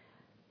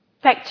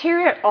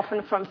 Bacteria,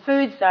 often from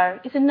foods though,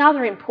 is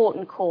another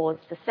important cause,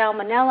 the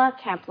Salmonella,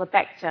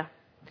 Campylobacter.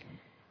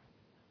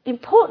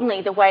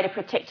 Importantly, the way to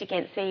protect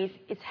against these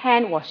is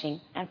hand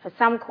washing, and for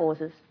some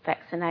causes,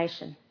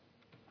 vaccination.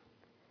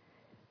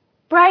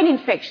 Brain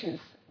infections,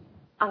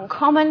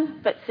 uncommon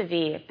but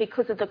severe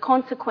because of the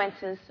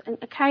consequences and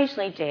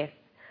occasionally death.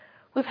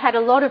 We've had a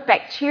lot of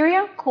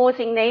bacteria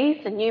causing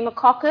these, the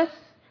pneumococcus,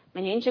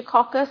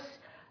 meningococcus,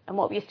 and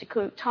what we used to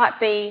call type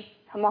B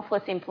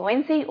Haemophilus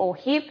influenzae or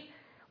HIB.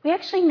 We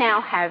actually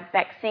now have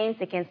vaccines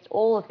against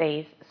all of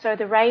these, so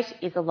the rate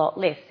is a lot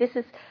less. This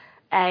is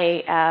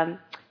a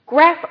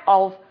graph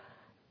of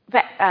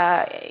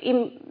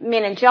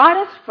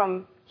meningitis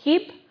from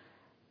HIB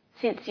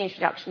since the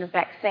introduction of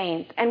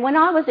vaccines. And when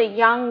I was a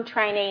young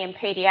trainee in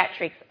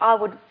paediatrics, I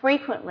would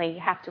frequently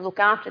have to look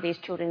after these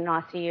children in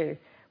ICU.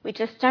 We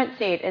just don't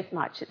see it as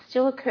much. It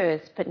still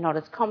occurs, but not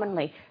as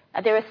commonly.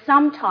 There are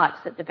some types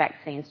that the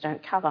vaccines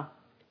don't cover.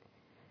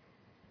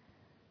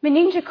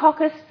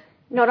 Meningococcus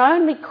not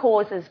only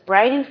causes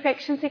brain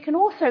infections, it can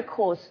also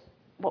cause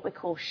what we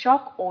call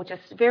shock or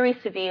just very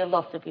severe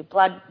loss of your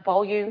blood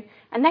volume,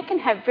 and that can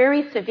have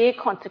very severe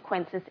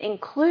consequences,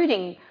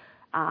 including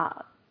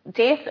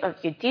death of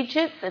your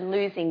digits and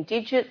losing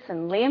digits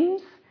and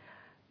limbs.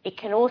 It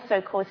can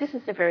also cause, this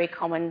is a very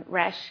common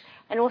rash,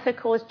 and also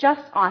cause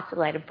just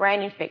isolated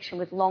brain infection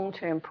with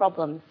long-term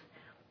problems.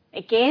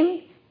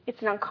 Again, it's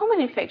an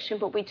uncommon infection,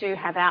 but we do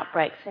have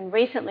outbreaks. And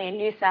recently in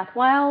New South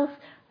Wales,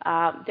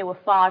 there were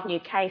 5 new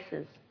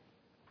cases.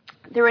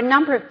 There are a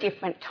number of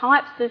different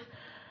types of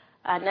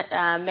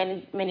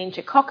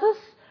meningococcus,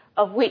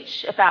 of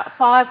which about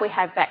 5 we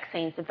have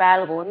vaccines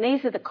available, and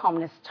these are the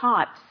commonest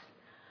types.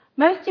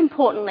 Most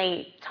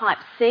importantly, type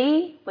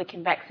C, we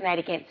can vaccinate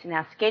against in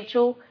our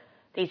schedule.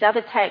 These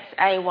other types,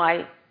 A,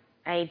 Y,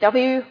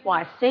 W,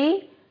 Y,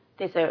 C,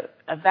 there's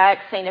a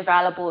vaccine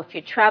available if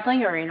you're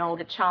travelling or an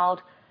older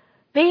child.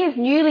 B is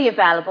newly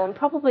available and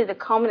probably the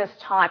commonest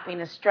type in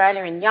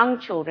Australia in young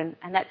children,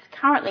 and that's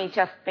currently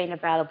just been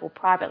available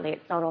privately.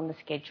 It's not on the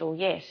schedule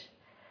yet.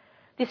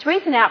 This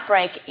recent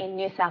outbreak in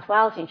New South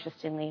Wales,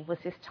 interestingly, was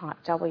this type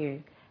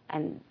W,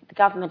 and the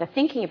government are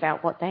thinking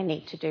about what they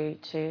need to do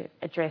to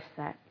address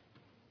that.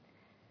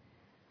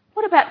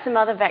 What about some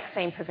other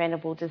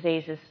vaccine-preventable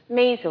diseases?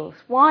 Measles.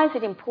 Why is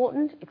it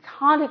important? It's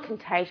highly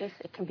contagious,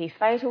 it can be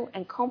fatal,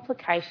 and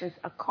complications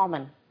are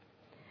common.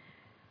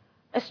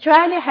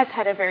 Australia has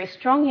had a very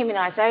strong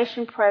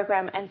immunisation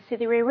program and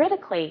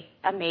theoretically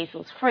are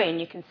measles-free, and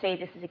you can see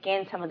this is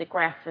again some of the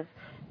graphs of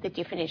the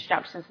different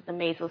instructions of the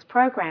measles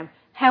program.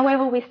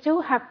 However, we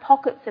still have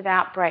pockets of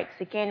outbreaks,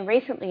 again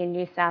recently in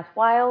New South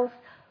Wales,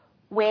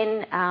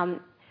 when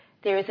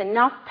there is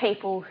enough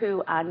people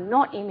who are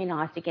not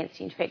immunised against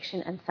the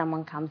infection and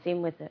someone comes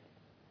in with it.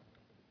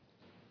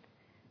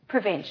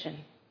 Prevention.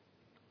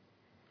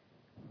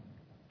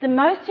 The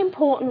most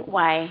important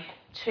way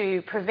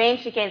to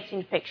prevent against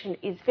infection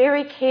is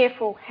very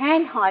careful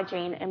hand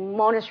hygiene and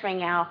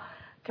monitoring our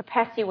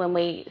capacity when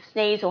we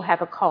sneeze or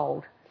have a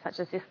cold, such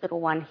as this little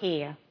one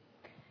here.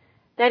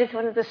 That is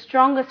one of the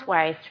strongest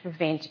ways to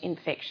prevent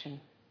infection.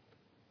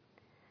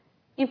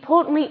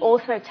 Importantly,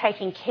 also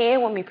taking care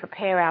when we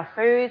prepare our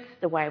foods,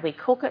 the way we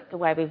cook it, the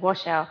way we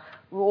wash our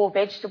raw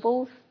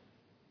vegetables.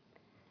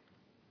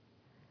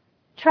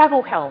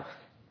 Travel health.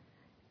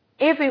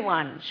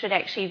 Everyone should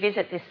actually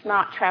visit this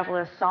Smart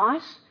Traveller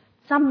site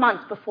some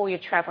months before you're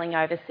travelling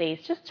overseas,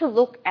 just to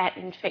look at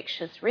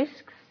infectious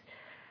risks.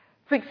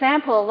 For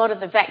example, a lot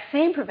of the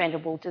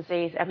vaccine-preventable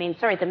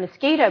the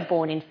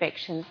mosquito-borne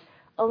infections,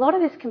 a lot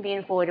of this can be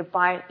avoided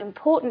by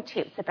important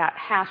tips about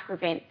how to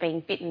prevent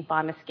being bitten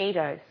by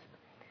mosquitoes.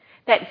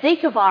 That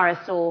Zika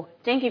virus or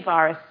dengue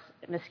virus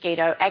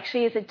mosquito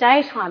actually is a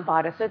daytime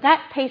biter, so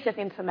that piece of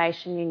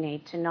information you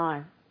need to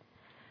know.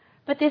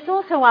 But there's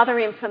also other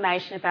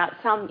information about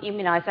some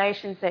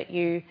immunisations that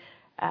you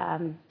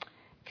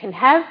can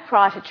have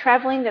prior to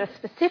travelling that are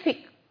specific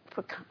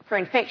for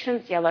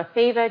infections, yellow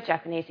fever,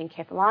 Japanese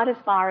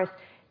encephalitis virus,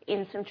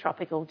 in some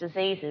tropical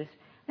diseases.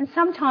 And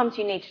sometimes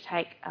you need to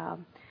take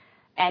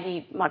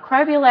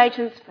antimicrobial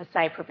agents for,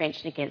 say,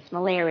 prevention against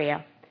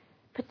malaria.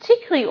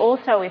 Particularly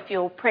also if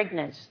you're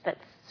pregnant,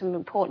 that's some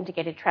important to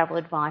get a travel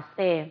advice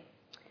there.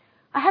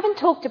 I haven't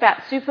talked about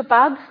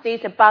superbugs.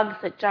 These are bugs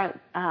that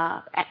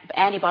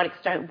antibiotics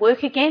don't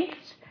work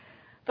against,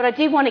 but I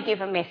did want to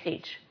give a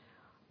message.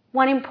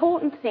 One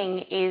important thing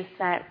is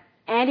that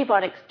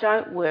antibiotics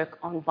don't work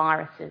on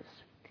viruses.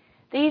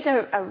 These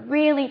are a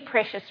really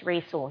precious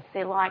resource.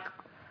 They're like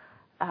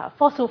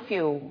fossil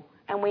fuel,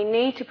 and we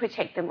need to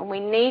protect them, and we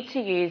need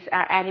to use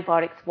our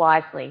antibiotics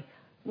wisely,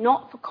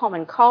 not for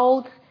common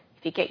colds.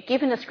 If you get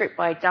given a script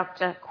by a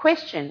doctor,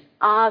 question,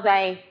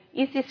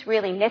 is this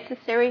really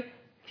necessary?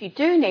 If you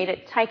do need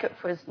it, take it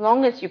for as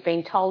long as you've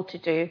been told to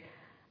do,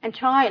 and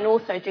try and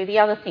also do the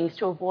other things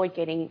to avoid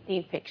getting the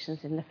infections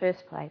in the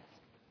first place.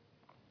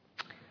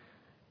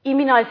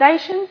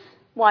 Immunisations,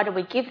 why do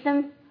we give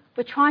them?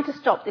 We're trying to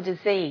stop the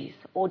disease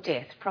or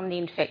death from the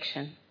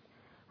infection.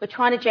 We're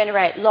trying to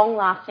generate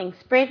long-lasting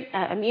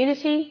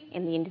immunity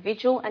in the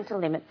individual and to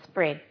limit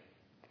spread.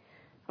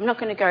 I'm not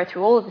going to go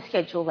through all of the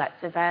schedule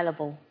that's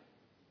available.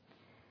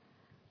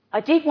 I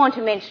did want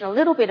to mention a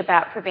little bit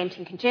about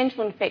preventing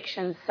congenital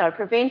infections, so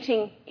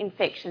preventing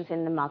infections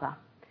in the mother.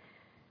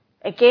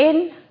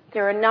 Again,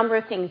 there are a number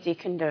of things you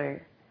can do.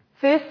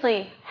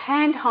 Firstly,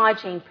 hand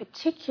hygiene,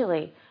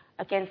 particularly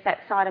against that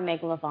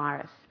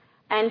cytomegalovirus,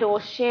 and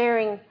or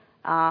sharing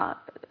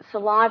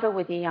saliva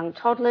with your young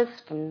toddlers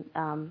from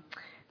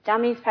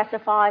dummies,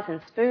 pacifiers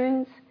and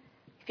spoons.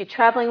 If you're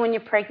travelling when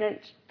you're pregnant,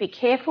 be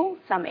careful.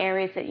 Some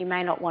areas that you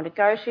may not want to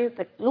go to,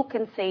 but look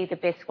and see the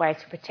best way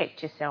to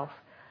protect yourself.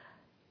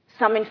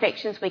 Some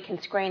infections we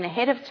can screen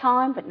ahead of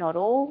time, but not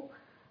all.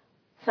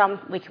 Some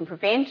we can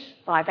prevent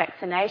by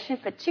vaccination,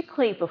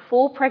 particularly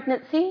before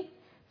pregnancy.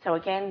 So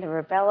again, the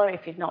rubella,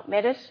 if you've not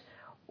met it,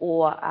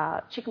 or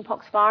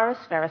chickenpox virus,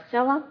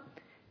 varicella.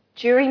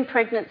 During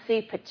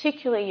pregnancy,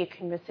 particularly, you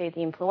can receive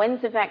the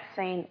influenza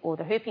vaccine or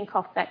the whooping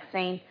cough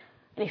vaccine.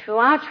 And if you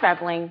are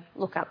travelling,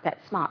 look up that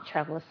Smart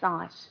Traveller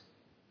site.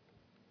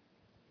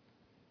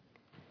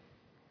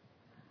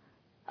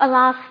 A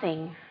last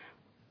thing.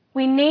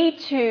 We need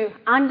to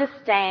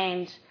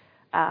understand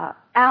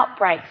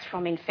outbreaks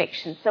from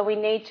infections, so we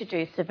need to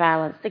do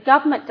surveillance. The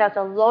government does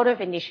a lot of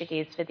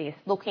initiatives for this,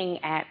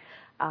 looking at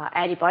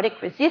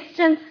antibiotic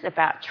resistance,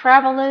 about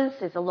travellers.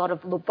 There's a lot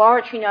of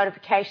laboratory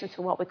notifications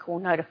for what we call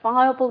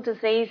notifiable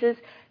diseases.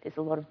 There's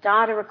a lot of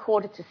data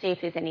recorded to see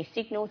if there's any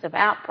signals of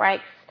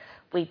outbreaks.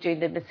 We do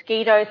the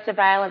mosquito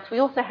surveillance. We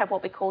also have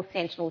what we call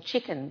sentinel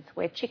chickens,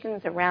 where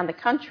chickens around the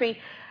country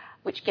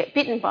which get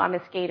bitten by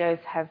mosquitoes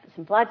have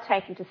some blood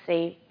taken to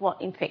see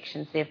what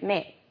infections they've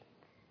met.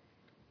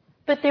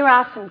 But there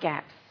are some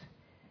gaps.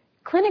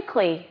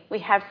 Clinically, we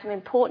have some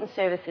important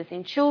services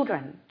in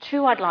children.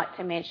 Two I'd like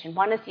to mention.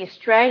 One is the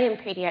Australian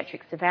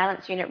Paediatric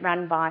Surveillance Unit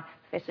run by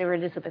Professor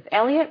Elizabeth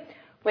Elliott,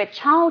 where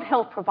child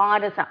health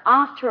providers are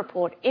asked to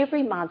report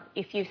every month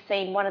if you've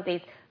seen one of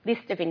these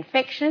list of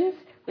infections.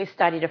 We've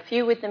studied a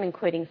few with them,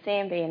 including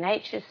CMV and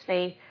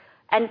HSV,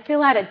 and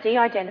fill out a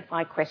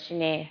de-identified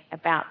questionnaire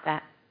about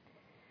that.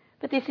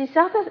 But there's this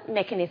other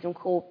mechanism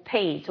called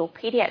PEDS, or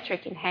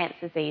Paediatric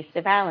Infectious Disease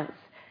Surveillance.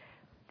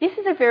 This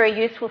is a very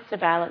useful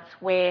surveillance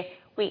where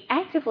we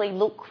actively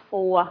look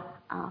for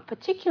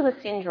particular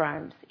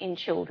syndromes in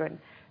children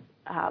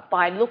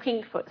by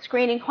looking for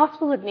screening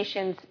hospital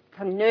admissions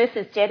from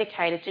nurses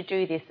dedicated to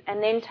do this,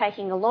 and then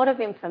taking a lot of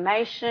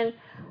information,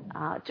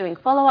 doing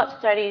follow-up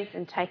studies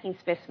and taking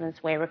specimens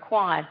where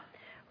required.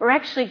 We're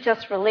actually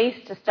just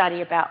released a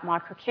study about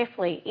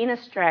microcephaly in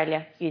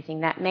Australia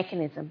using that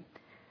mechanism.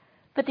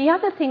 But the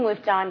other thing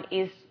we've done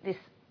is this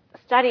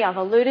study I've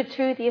alluded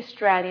to, the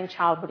Australian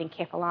Childhood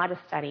Encephalitis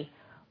Study.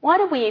 Why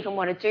do we even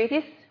want to do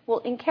this?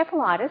 Well,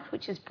 encephalitis,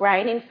 which is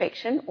brain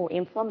infection or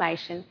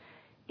inflammation,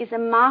 is a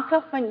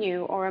marker for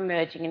new or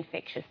emerging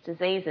infectious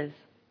diseases.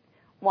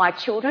 Why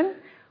children?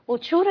 Well,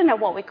 children are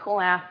what we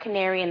call our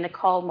canary in the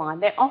coal mine.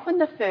 They're often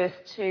the first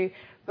to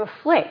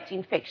reflect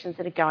infections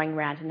that are going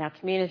around in our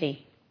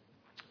community.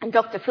 And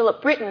Dr.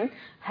 Philip Britton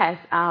has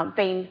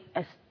been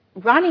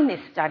running this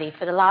study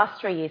for the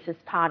last 3 years as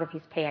part of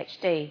his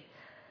PhD.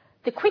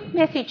 The quick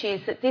message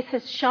is that this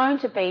has shown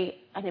to be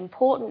an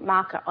important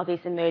marker of these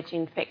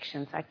emerging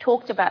infections. I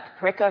talked about the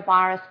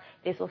periodically.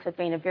 There's also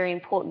been a very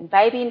important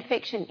baby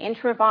infection,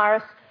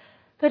 enterovirus,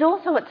 but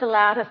also it's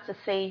allowed us to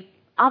see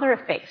other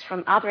effects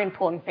from other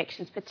important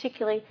infections,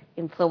 particularly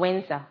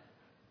influenza.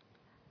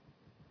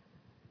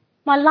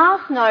 My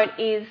last note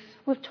is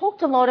we've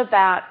talked a lot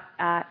about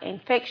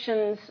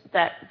infections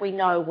that we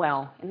know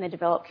well in the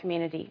developed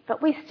community,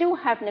 but we still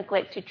have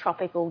neglected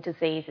tropical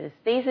diseases.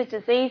 These are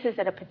diseases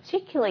that are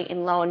particularly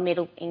in low and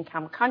middle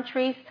income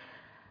countries,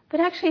 but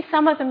actually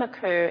some of them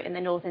occur in the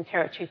Northern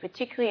Territory,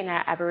 particularly in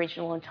our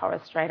Aboriginal and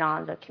Torres Strait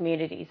Islander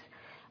communities.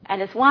 And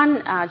as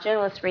one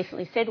journalist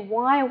recently said,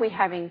 why are we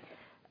having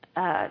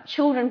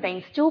children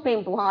still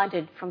being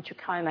blinded from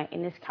trachoma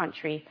in this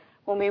country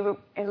when we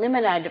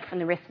eliminated it from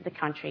the rest of the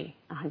country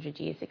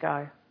 100 years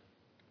ago?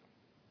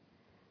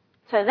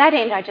 So to that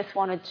end, I just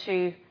wanted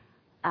to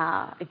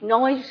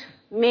acknowledge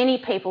many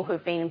people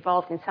who've been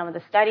involved in some of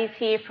the studies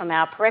here, from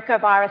our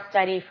periodically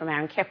study, from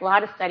our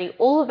encephalitis study,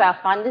 all of our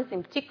funders,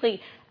 and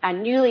particularly our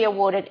newly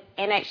awarded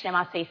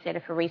NHMRC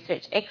Centre for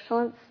Research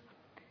Excellence.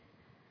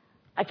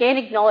 Again,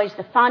 acknowledge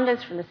the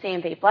funders from the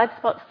CMV blood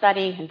spot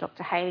study and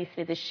Dr. Hayley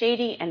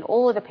Smithers-Sheedy and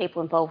all of the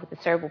people involved with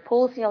the Cerebral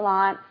Palsy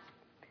Alliance.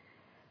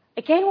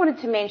 Again, wanted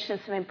to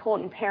mention some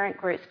important parent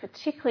groups,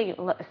 particularly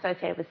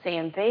associated with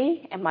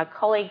CMV, and my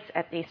colleagues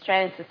at the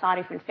Australian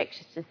Society for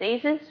Infectious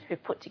Diseases who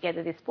put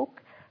together this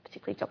book,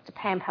 particularly Dr.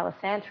 Pam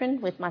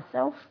Palasantran with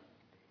myself.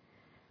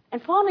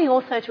 And finally,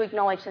 also to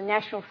acknowledge the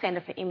National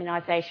Centre for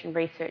Immunisation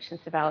Research and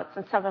Surveillance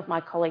and some of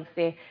my colleagues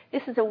there.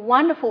 This is a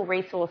wonderful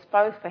resource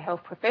both for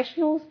health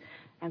professionals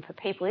and for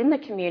people in the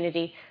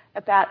community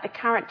about the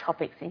current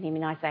topics in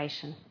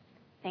immunisation.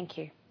 Thank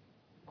you.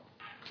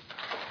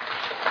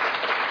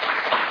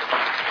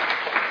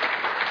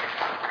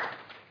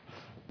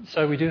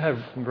 So we do have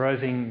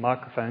roving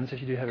microphones. If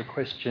you do have a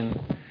question,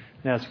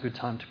 now's a good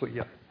time to put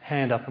your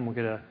hand up and we'll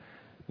get a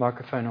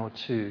microphone or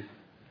two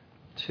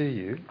to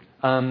you.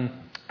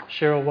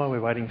 Cheryl, while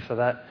we're waiting for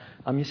that,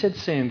 you said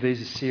CMV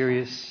is a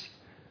serious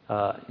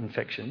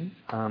infection,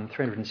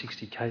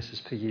 360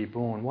 cases per year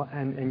born,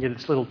 and yet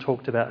it's little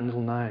talked about and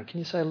little known. Can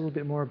you say a little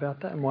bit more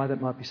about that and why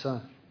that might be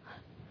so?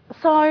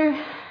 So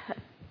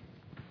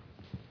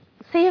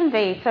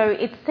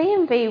it's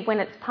CMV when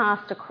it's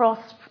passed across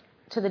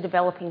to the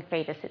developing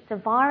fetus. It's a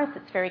virus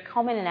that's very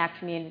common in our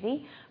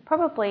community.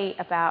 Probably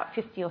about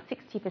 50 or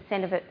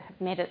 60% of it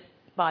have met it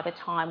by the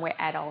time we're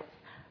adults.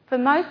 For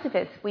most of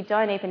us, we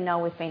don't even know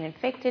we've been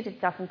infected. It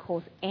doesn't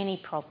cause any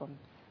problems.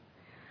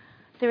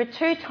 There are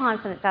two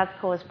times when it does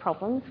cause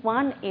problems.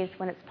 One is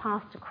when it's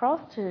passed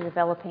across to the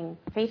developing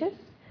fetus,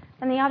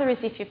 and the other is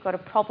if you've got a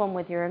problem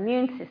with your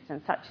immune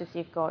system, such as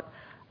you've got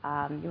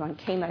you're on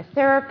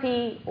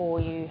chemotherapy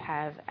or you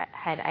have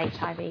had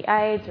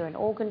HIV/AIDS or an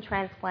organ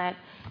transplant.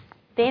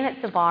 Then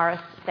it's a virus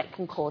that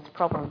can cause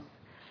problems.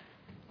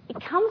 It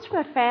comes from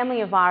a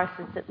family of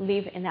viruses that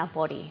live in our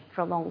body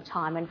for a long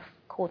time and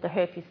called the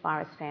herpes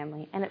virus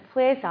family, and it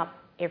flares up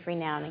every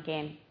now and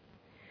again.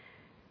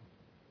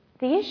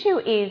 The issue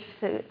is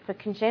for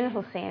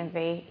congenital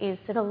CMV is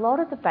that a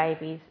lot of the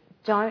babies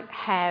don't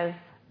have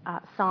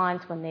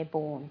signs when they're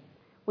born.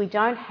 We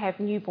don't have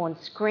newborn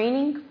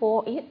screening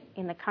for it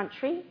in the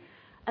country,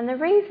 and the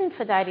reason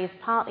for that is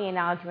partly an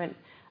argument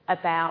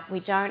about we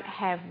don't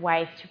have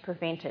ways to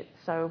prevent it,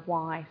 so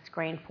why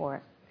screen for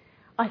it?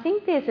 I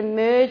think there's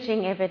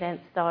emerging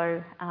evidence,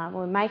 though,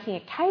 we're making a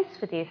case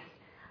for this,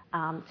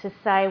 to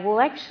say, well,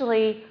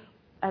 actually,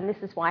 and this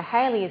is why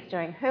Hayley is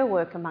doing her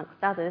work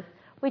amongst others,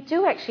 we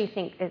do actually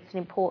think it's an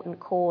important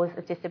cause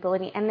of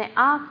disability, and there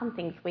are some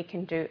things we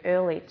can do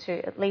early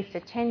to at least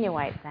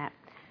attenuate that.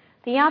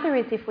 The other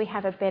is if we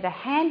have a better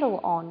handle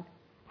on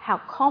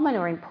how common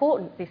or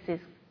important this is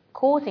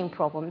causing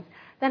problems,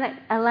 then it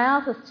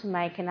allows us to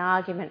make an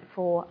argument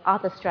for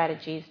other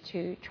strategies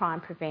to try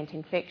and prevent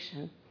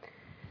infection.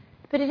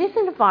 But it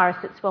isn't a virus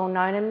that's well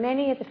known, and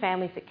many of the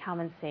families that come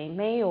and see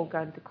me or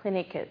go to the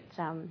clinic at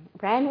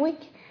Randwick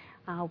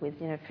with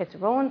Professor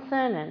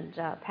Rawlinson and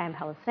Pam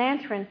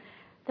Palisantran,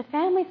 the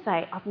families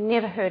say, I've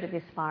never heard of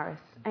this virus.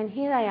 And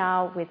here they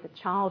are with a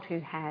child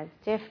who has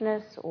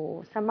deafness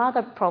or some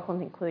other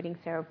problem, including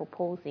cerebral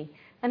palsy,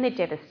 and they're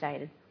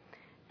devastated.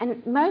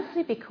 And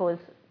mostly because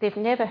they've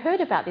never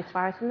heard about this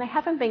virus and they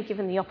haven't been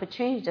given the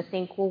opportunity to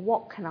think, well,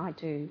 what can I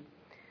do?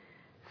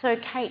 So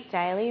Kate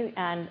Daly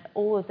and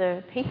all of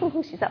the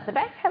people, she's up the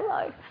back,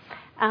 hello,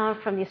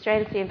 from the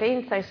Australian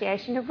CMV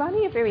Association are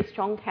running a very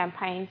strong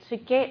campaign to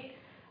get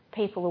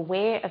people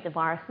aware of the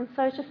virus. And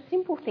so just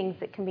simple things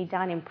that can be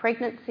done in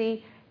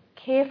pregnancy,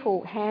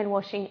 careful hand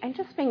washing, and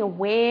just being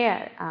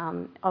aware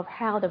of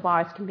how the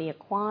virus can be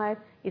acquired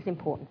is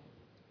important.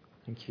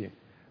 Thank you.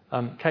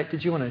 Kate,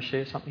 did you want to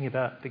share something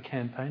about the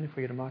campaign, if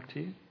we get a mic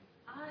to you?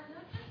 No,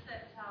 just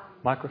that...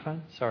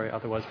 Microphone? Sorry,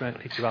 otherwise we won't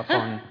pick you up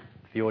on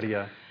the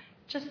audio.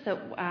 Just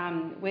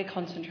that we're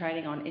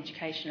concentrating on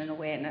education and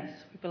awareness.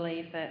 We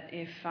believe that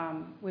if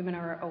women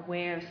are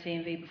aware of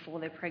CMV before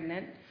they're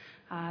pregnant,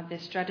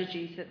 there's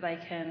strategies that they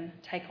can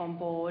take on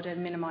board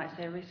and minimise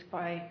their risk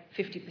by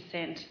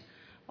 50%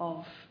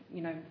 of,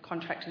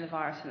 contracting the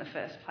virus in the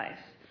first place.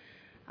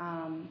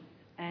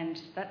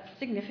 And that's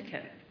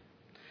significant.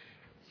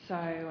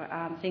 So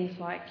things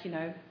like,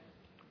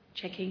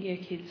 checking your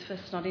kids for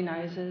snotty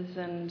noses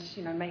and,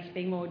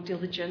 being more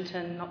diligent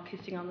and not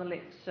kissing on the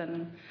lips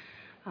and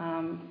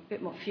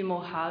few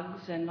more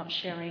hugs and not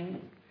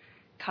sharing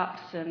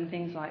cups and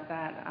things like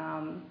that.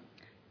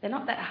 They're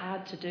not that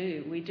hard to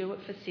do. We do it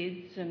for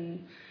SIDS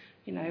and,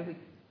 we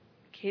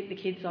keep the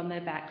kids on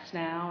their backs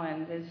now,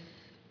 and there's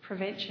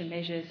prevention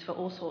measures for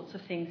all sorts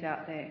of things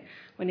out there.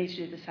 We need to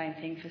do the same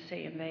thing for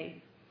CMV.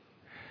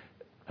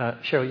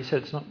 Cheryl, you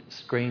said it's not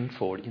screened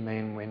for. Do you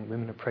mean when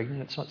women are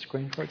pregnant it's not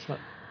screened for?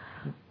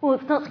 Well,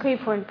 it's not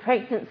screened for in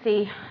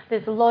pregnancy.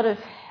 There's a lot of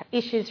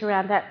issues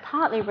around that,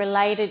 partly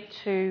related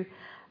to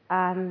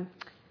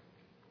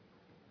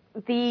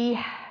the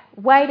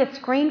way to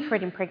screen for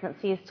it in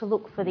pregnancy is to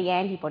look for the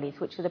antibodies,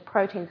 which are the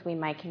proteins we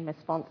make in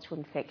response to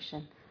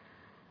infection.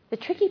 The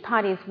tricky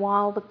part is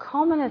while the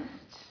commonest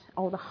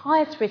or the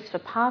highest risk for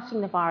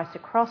passing the virus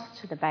across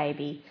to the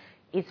baby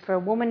is for a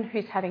woman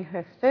who's having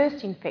her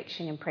first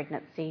infection in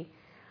pregnancy,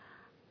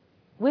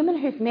 women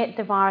who've met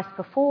the virus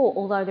before,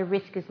 although the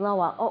risk is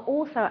lower, are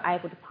also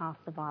able to pass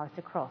the virus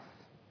across.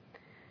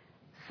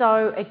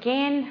 So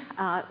again,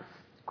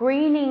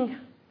 screening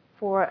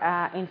for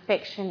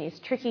infection is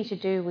tricky to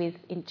do with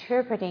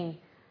interpreting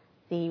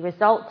the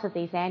results of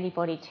these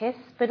antibody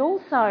tests, but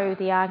also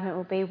the argument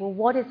will be, well,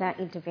 what is our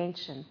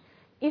intervention?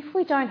 If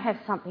we don't have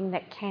something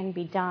that can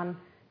be done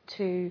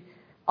to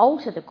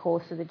alter the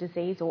course of the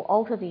disease or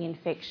alter the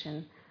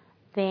infection,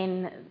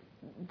 then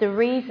the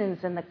reasons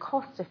and the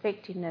cost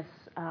effectiveness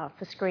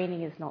for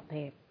screening is not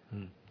there.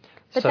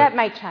 But that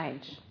may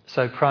change.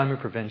 So primary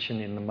prevention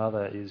in the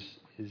mother is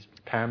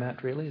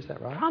paramount, really, is that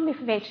right? Primary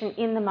prevention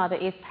in the mother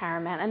is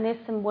paramount, and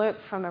there's some work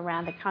from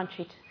around the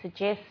country to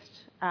suggest,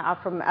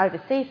 from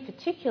overseas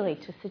particularly,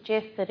 to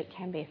suggest that it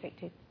can be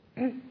effective.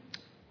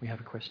 We have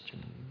a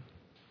question.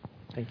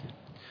 Thank you.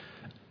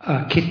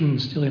 Are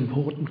kittens still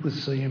important with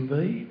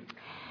CMV?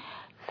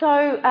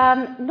 So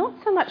not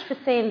so much for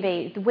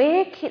CMV.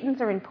 Where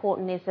kittens are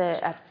important is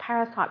a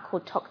parasite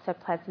called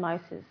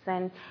toxoplasmosis,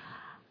 and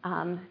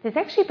there's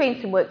actually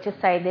been some work to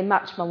say they're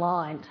much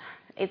maligned.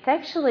 It's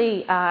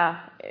actually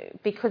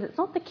because it's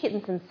not the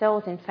kittens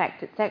themselves, in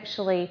fact, it's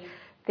actually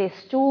their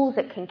stools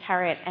that can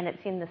carry it, and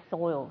it's in the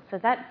soil. So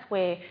that's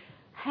where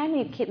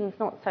handling of kittens,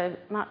 not so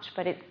much,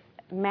 but it's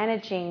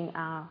managing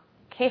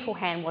careful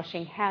hand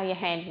washing, how you're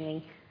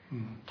handling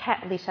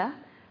cat litter.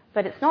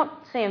 But it's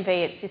not CMV,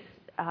 it's this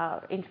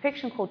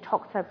infection called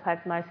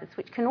toxoplasmosis,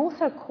 which can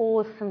also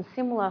cause some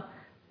similar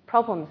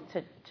problems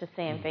to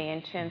CMV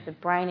in terms of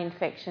brain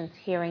infections,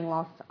 hearing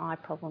loss, eye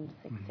problems,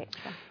 etc.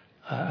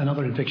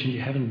 Another infection you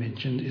haven't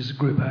mentioned is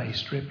Group A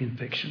strep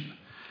infection.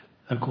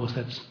 Of course,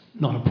 that's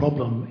not a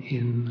problem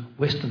in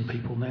Western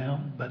people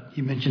now, but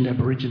you mentioned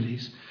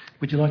Aborigines.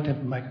 Would you like to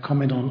make a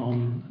comment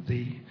on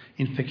the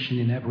infection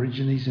in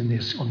Aborigines and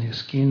on their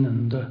skin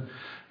and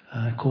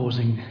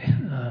causing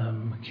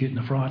acute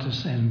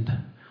nephritis and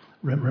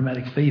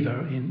rheumatic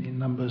fever in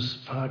numbers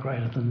far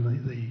greater than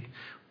the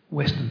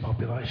Western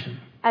population.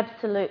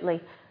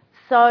 Absolutely.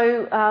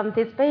 So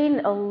there's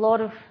been a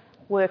lot of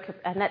work,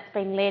 and that's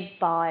been led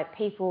by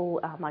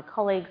people, my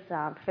colleagues,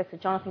 Professor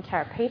Jonathan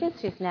Karapetis,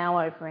 who's now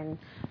over in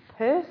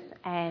Perth,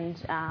 and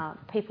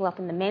people up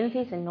in the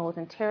Menzies in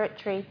Northern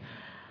Territory.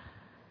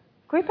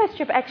 Group A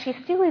strep actually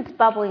still is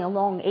bubbling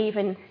along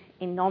even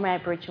in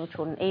non-Aboriginal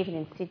children, even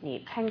in Sydney.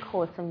 It can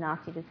cause some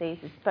nasty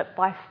diseases, but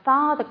by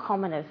far the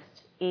commonest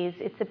is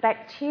it's a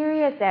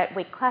bacteria that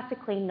we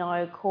classically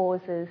know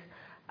causes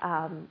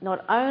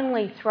not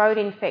only throat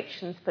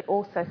infections but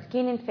also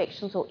skin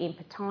infections or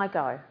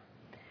impetigo.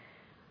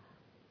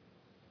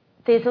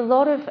 There's a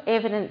lot of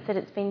evidence that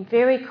it's been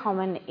very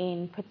common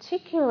in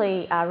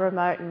particularly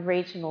remote and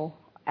regional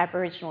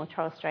Aboriginal and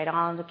Torres Strait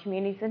Islander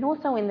communities, and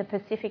also in the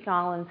Pacific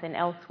Islands and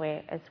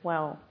elsewhere as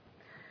well.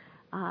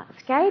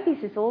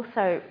 Scabies is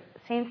also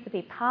seems to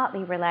be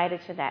partly related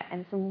to that,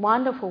 and some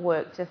wonderful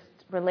work just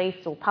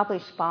released or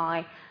published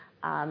by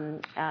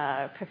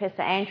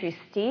Professor Andrew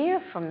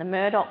Steer from the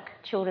Murdoch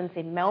Children's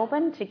in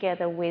Melbourne,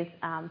 together with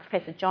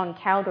Professor John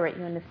Calder at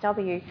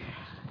UNSW,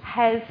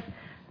 has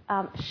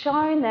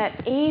shown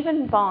that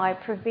even by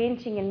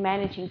preventing and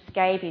managing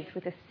scabies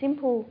with a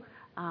simple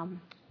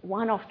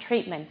one-off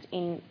treatment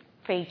in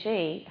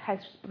Fiji has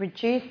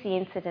reduced the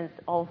incidence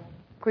of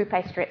Group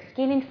A strep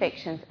skin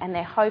infections, and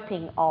they're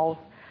hoping of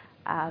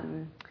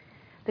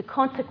the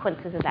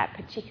consequences of that,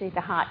 particularly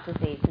the heart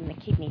disease and the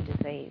kidney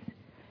disease.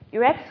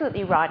 You're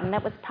absolutely right, and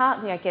that was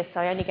partly, I guess,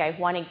 I only gave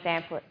one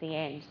example at the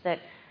end, that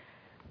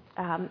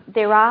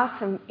there are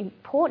some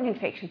important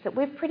infections that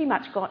we've pretty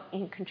much got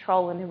in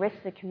control in the rest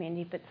of the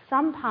community, but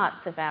some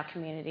parts of our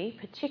community,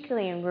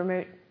 particularly in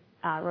remote,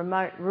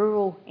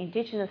 rural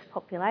Indigenous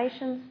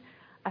populations,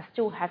 are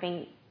still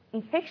having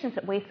infections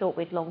that we thought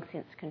we'd long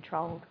since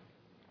controlled.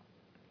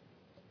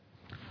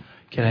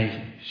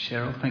 G'day,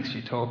 Cheryl. Thanks for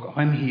your talk.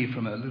 I'm here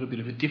from a little bit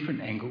of a different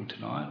angle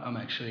tonight. I'm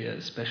actually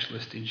a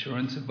specialist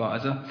insurance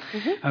advisor.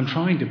 I'm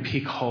trying to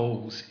pick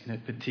holes in a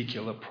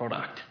particular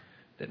product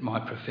that my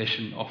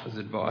profession offers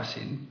advice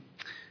in.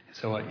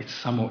 So it's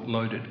somewhat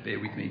loaded, bear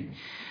with me.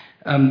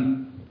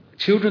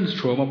 Children's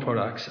trauma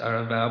products are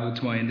available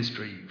to my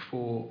industry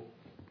for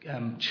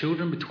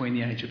children between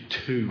the age of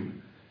 2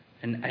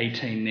 and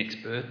 18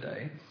 next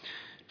birthday.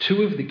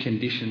 Two of the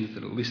conditions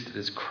that are listed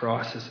as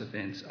crisis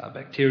events are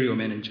bacterial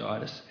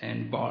meningitis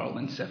and viral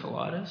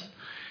encephalitis.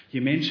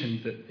 You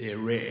mentioned that they're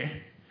rare.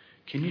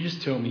 Can you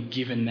just tell me,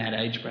 given that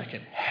age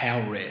bracket,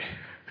 how rare?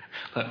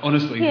 Like,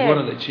 honestly, what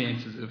are the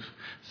chances of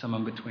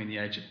someone between the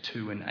age of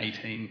 2 and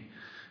 18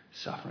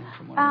 suffering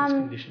from one of these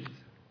conditions?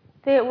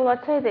 Well,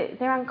 I'd say that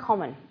they're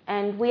uncommon.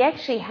 And we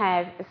actually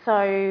have,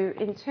 so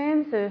in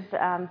terms of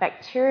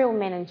bacterial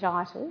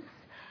meningitis,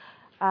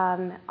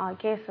 I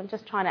guess I'm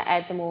just trying to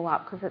add them all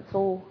up because it's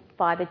all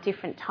by the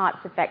different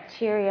types of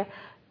bacteria.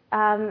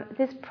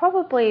 There's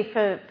probably,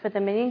 for the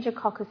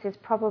meningococcus, there's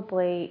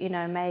probably,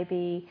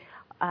 maybe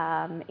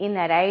in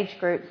that age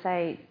group,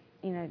 say,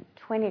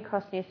 20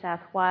 across New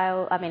South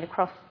Wales,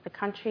 across the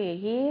country a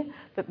year,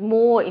 but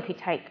more if you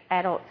take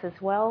adults as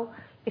well.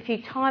 If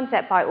you times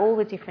that by all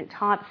the different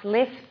types,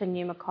 less for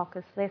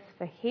pneumococcus, less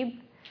for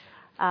Hib,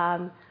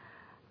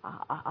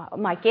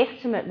 my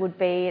guesstimate would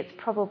be it's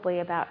probably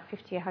about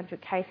 50 or 100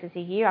 cases a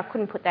year. I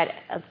couldn't put that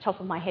at the top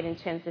of my head in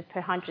terms of per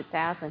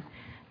 100,000.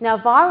 Now,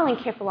 viral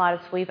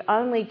encephalitis, we've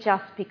only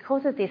just,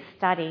 because of this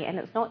study, and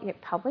it's not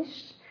yet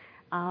published,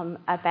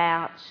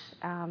 about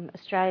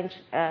Australian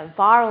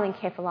viral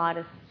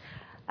encephalitis,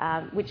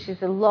 which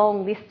is a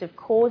long list of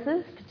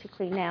causes,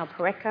 particularly now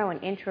parecho and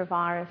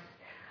enterovirus.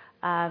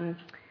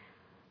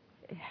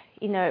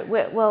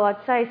 Well,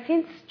 I'd say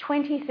since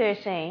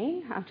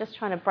 2013, I'm just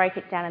trying to break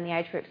it down in the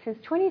age group, since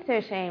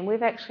 2013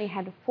 we've actually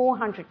had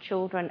 400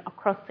 children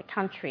across the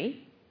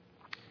country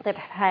that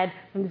have had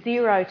from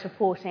 0 to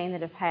 14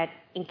 that have had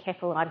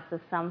encephalitis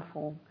of some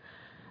form.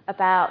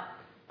 About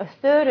a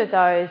third of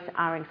those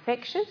are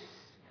infectious,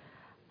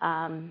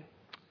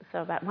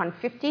 so about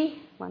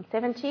 150,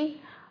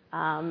 170,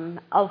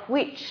 of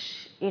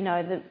which,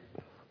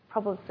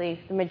 probably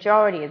the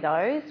majority of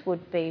those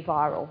would be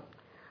viral.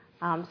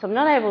 So I'm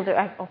not able to,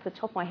 off the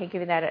top of my head,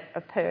 give you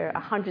that per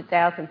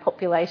 100,000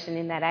 population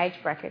in that age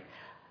bracket.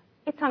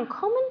 It's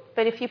uncommon,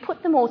 but if you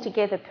put them all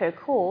together per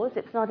cause,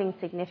 it's not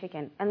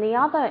insignificant. And the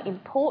other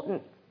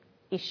important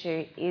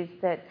issue is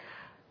that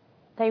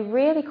they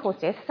rarely cause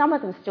death. Some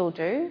of them still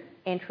do,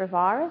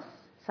 enterovirus,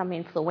 some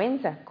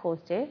influenza cause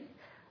death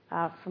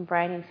from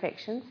brain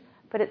infections,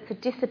 but it's the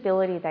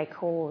disability they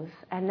cause,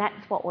 and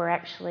that's what we're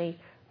actually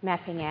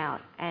mapping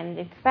out. And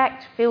in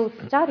fact, Phil's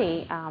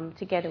study,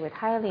 together with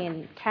Hayley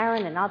and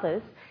Karen and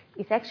others,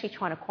 is actually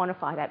trying to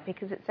quantify that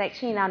because it's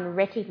actually an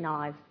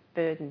unrecognised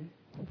burden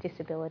of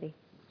disability.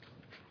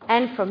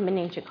 And from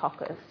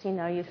meningococcus,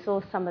 you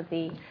saw some of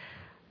the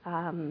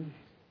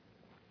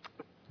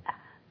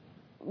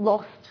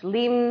lost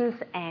limbs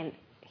and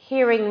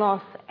hearing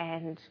loss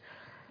and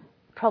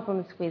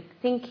problems with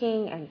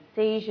thinking and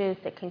seizures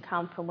that can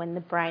come from when the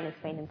brain has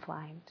been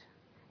inflamed.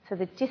 So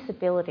the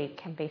disability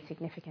can be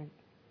significant.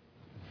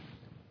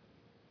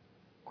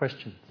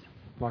 Questions?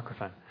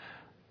 Microphone.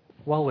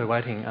 While we're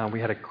waiting, we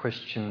had a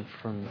question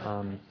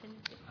from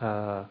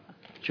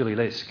Julie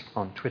Lesk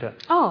on Twitter.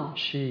 Oh.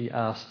 She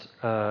asked,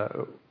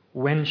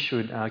 when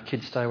should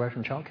kids stay away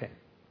from childcare?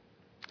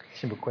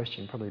 Simple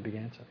question, probably a big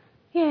answer.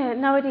 Yeah,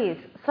 no, it is.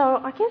 So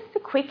I guess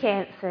the quick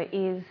answer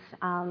is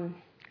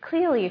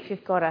clearly if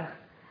you've got a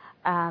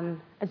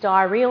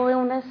diarrheal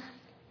illness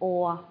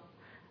or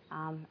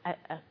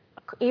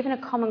even a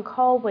common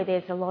cold where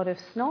there's a lot of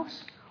snot,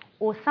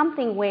 or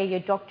something where your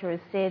doctor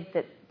has said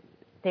that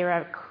there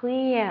are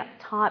clear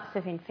types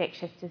of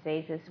infectious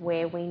diseases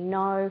where we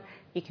know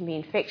you can be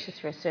infectious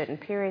for a certain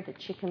period, the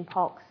chicken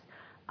pox,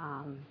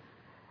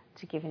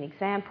 to give an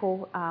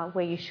example,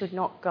 where you should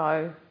not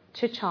go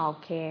to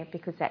childcare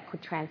because that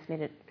could transmit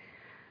it.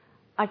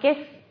 I guess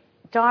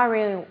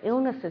diarrheal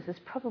illnesses is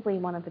probably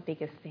one of the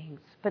biggest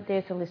things, but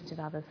there's a list of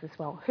others as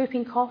well.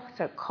 Whooping cough,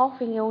 so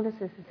coughing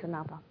illnesses is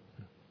another.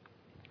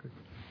 Good,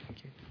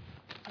 thank you.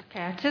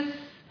 Okay, just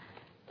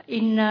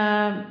in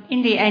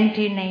the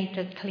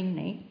antenatal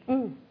clinic,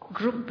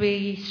 Group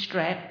B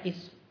strep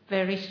is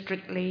very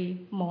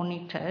strictly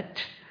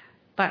monitored,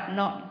 but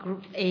not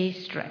Group A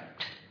strep.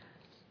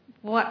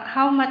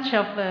 How much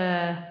of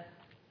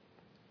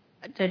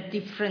the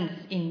difference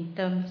in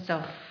terms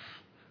of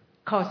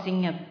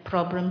causing a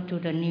problem to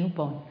the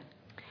newborn?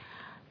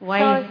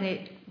 Why is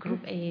it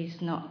Group A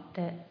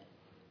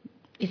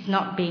is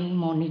not being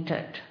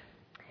monitored?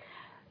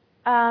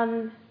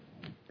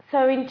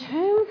 So in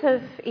terms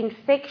of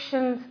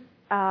infections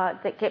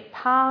that get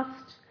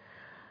passed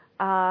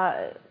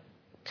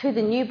to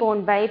the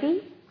newborn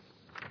baby,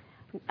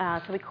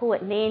 so we call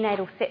it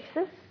neonatal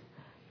sepsis.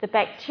 The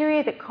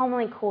bacteria that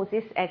commonly cause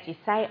this, as you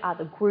say, are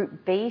the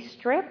Group B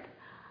strep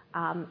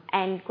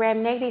and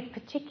gram-negatives,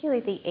 particularly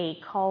the E.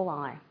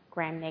 coli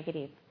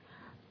gram-negative.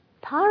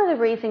 Part of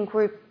the reason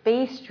Group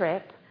B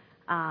strep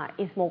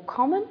is more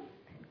common,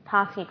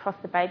 passing across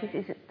the babies,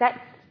 is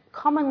that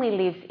commonly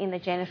lives in the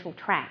genital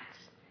tract,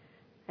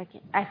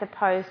 as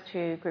opposed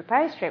to Group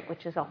A strep,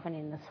 which is often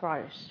in the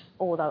throat,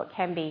 although it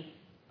can be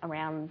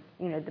around,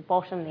 the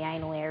bottom, the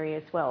anal area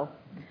as well.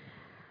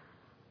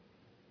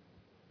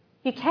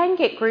 You can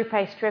get Group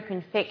A strep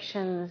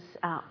infections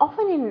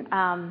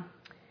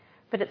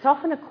but it's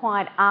often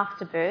acquired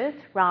after birth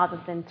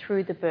rather than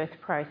through the birth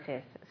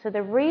process. So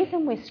the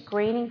reason we're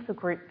screening for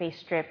Group B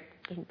strep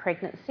in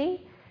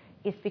pregnancy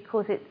is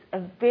because it's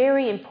a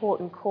very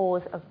important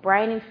cause of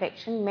brain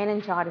infection,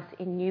 meningitis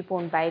in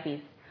newborn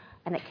babies.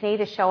 And it can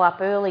either show up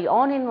early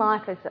on in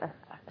life as a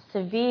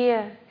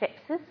severe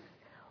sepsis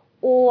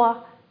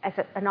or as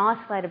an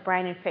isolated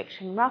brain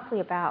infection roughly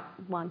about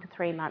 1 to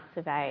 3 months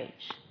of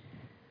age.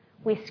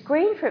 We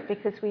screen for it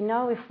because we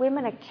know if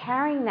women are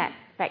carrying that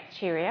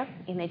bacteria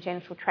in their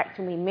genital tract,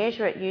 and we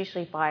measure it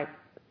usually by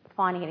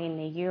finding it in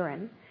their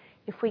urine,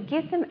 if we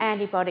give them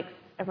antibiotics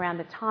around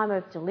the time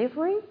of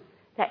delivery,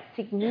 that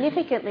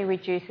significantly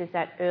reduces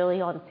that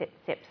early onset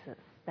sepsis,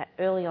 that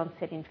early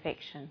onset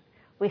infection.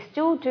 We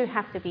still do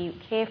have to be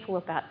careful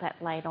about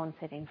that late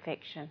onset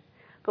infection.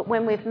 But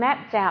when we've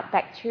mapped out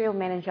bacterial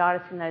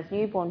meningitis in those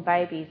newborn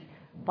babies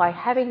by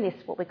having this,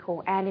 what we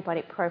call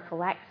antibiotic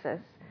prophylaxis,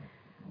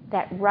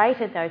 that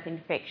rate of those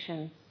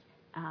infections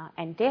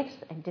and deaths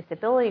and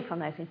disability from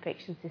those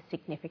infections is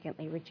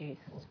significantly reduced.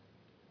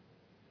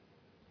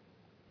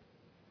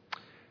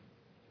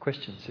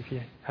 Questions? If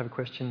you have a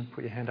question,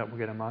 put your hand up, we'll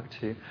get a mic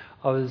to you.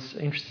 I was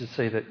interested to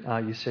see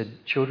that you said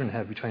children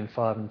have between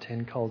 5 and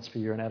 10 colds per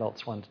year and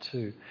adults 1 to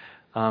 2.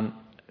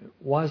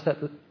 Why is that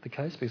the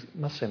case? Because it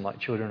must seem like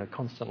children are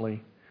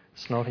constantly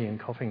snotty and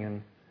coughing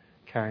and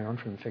carrying on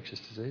from infectious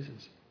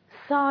diseases.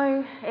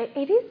 So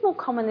it is more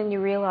common than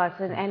you realise,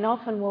 and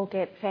often we'll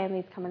get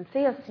families come and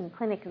see us in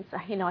clinic and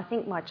say, I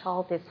think my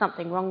child, there's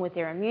something wrong with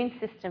their immune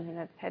system and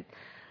it's had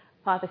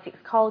 5 or 6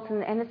 colds,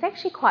 and it's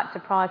actually quite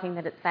surprising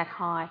that it's that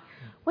high.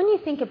 When you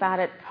think about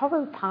it,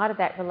 probably part of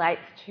that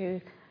relates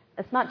to,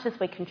 as much as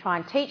we can try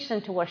and teach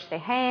them to wash their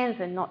hands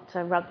and not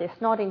to rub their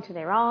snot into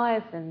their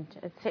eyes and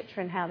etc.,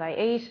 and how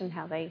they eat and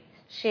how they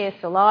share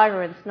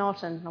saliva and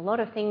snot and a lot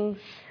of things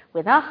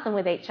with us and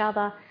with each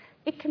other,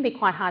 it can be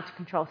quite hard to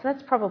control. So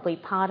that's probably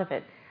part of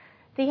it.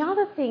 The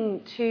other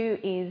thing too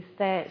is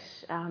that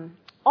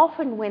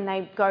often when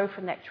they go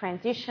from that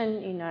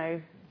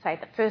transition, say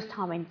the first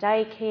time in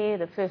daycare,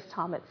 the first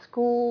time at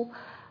school,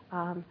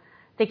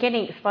 they're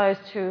getting exposed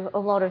to a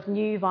lot of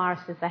new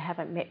viruses they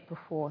haven't met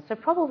before. So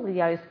probably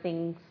those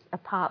things are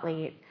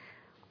partly it.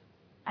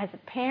 As a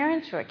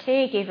parent or a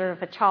caregiver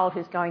of a child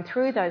who's going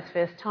through those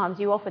first times,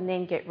 you often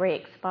then get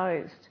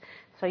re-exposed.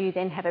 So you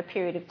then have a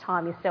period of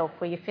time yourself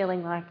where you're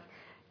feeling like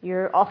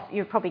you're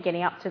probably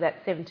getting up to that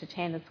 7 to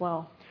 10 as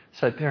well.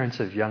 So parents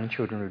of young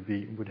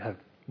children would have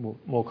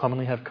more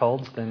commonly have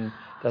colds than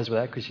those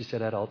without, because you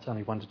said adults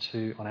only 1 to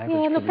 2 on average.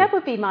 Yeah, look, that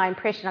would be my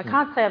impression. I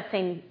can't say I've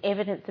seen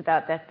evidence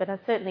about that, but I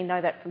certainly know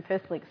that from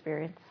personal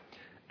experience.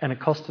 And a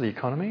cost to the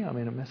economy? I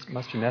mean, it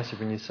must be massive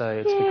when you say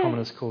it's the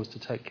commonest cause to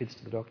take kids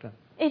to the doctor.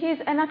 It is,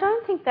 and I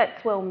don't think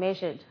that's well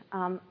measured.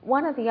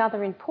 One of the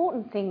other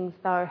important things,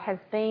 though, has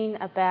been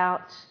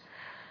about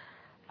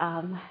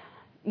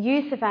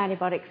use of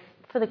antibiotics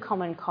for the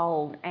common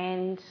cold.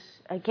 And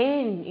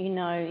again, you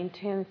know, in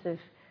terms of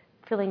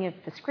filling of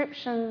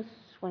prescriptions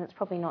when it's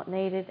probably not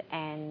needed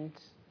and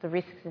the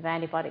risks of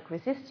antibiotic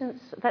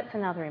resistance, that's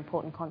another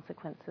important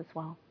consequence as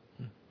well.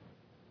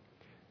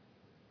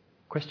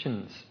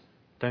 Questions?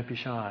 Don't be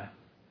shy.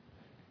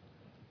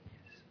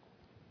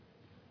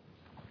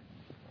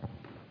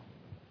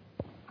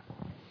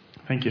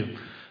 Thank you.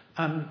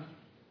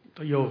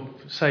 Your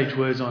sage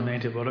words on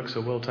antibiotics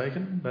are well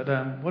taken, but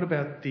what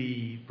about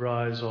the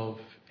rise of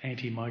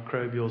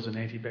antimicrobials and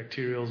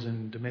antibacterials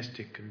in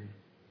domestic and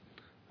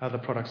other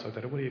products like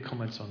that? What are your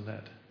comments on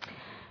that?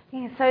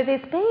 Yeah, so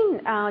there's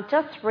been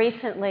just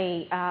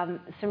recently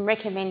some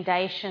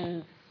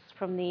recommendations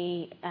from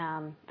the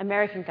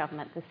American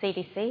government, the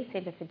CDC,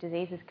 Centre for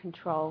Diseases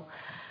Control.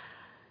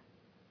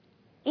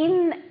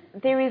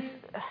 There is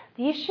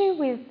the issue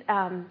with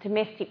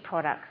domestic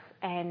products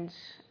and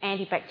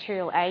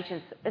antibacterial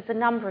agents is a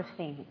number of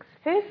things.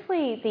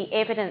 Firstly, the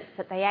evidence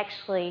that they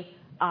actually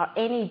are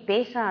any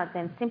better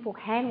than simple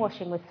hand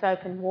washing with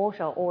soap and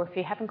water, or if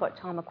you haven't got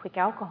time, a quick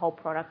alcohol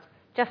product,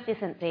 just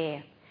isn't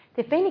there.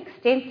 They've been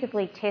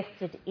extensively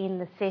tested in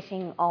the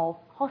setting of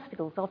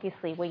hospitals,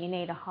 obviously, where you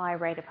need a high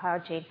rate of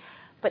hygiene,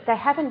 but they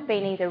haven't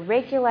been either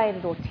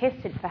regulated or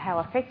tested for how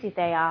effective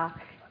they are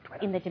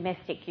in the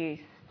domestic use.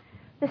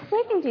 The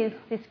second is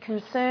this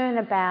concern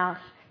about,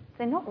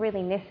 they're not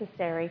really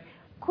necessary,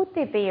 could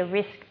there be a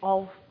risk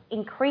of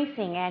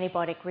increasing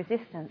antibiotic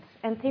resistance?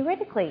 And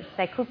theoretically,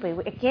 they could be.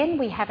 Again,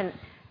 we haven't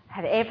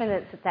had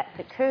evidence that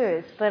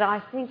occurs, but I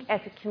think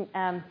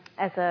and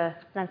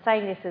I'm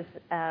saying this as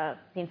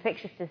the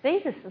Infectious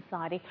Diseases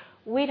Society,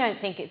 we don't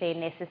think they're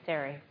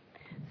necessary.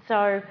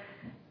 So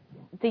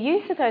the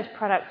use of those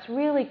products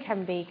really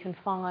can be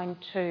confined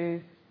to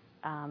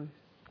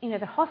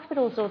the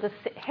hospitals or the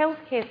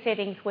healthcare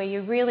settings where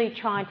you're really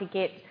trying to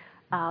get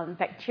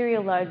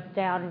bacterial loads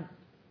down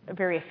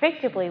very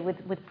effectively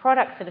with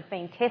products that have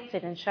been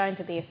tested and shown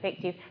to be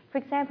effective. For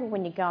example,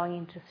 when you're going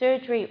into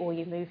surgery or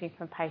you're moving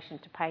from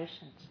patient to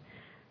patient.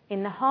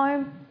 In the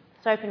home,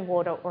 soap and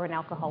water or an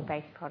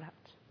alcohol-based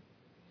product.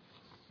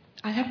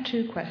 I have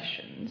two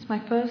questions. My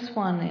first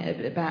one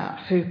is about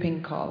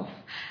whooping cough.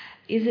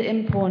 Is it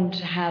important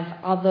to have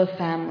other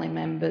family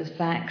members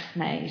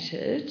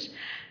vaccinated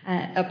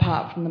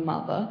apart from the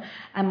mother?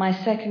 And my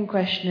second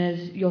question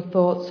is your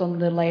thoughts on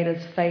the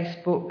latest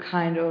Facebook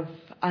kind of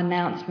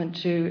announcement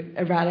to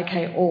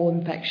eradicate all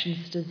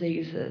infectious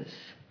diseases.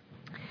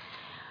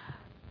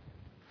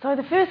 So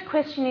the first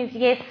question is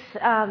yes,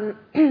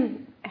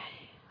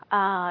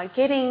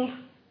 getting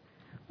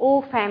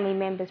all family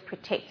members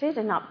protected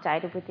and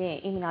updated with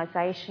their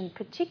immunisation,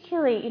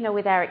 particularly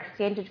with our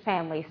extended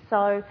family.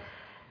 So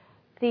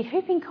the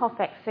whooping cough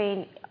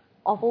vaccine,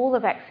 of all the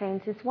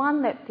vaccines, is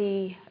one that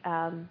the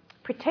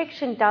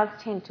protection does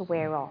tend to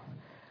wear off.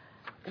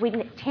 We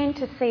tend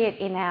to see it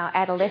in our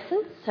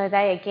adolescents, so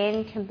they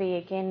again can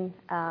be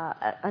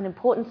an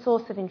important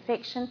source of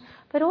infection,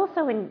 but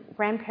also in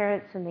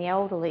grandparents and the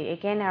elderly.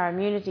 Again, our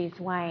immunity's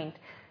waned.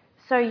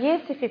 So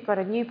yes, if you've got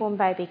a newborn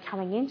baby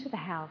coming into the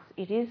house,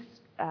 it is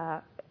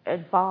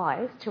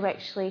advised to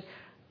actually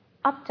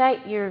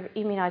update your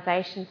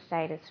immunisation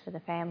status for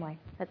the family.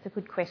 That's a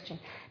good question.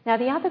 Now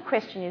the other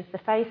question is the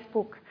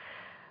Facebook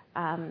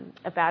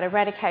about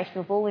eradication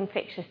of all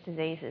infectious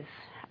diseases.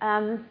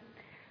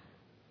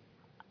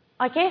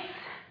 I guess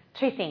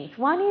two things.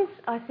 One is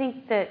I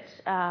think that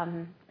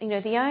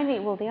the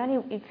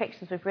only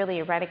infections we've really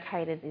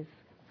eradicated is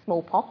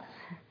smallpox,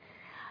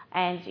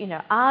 and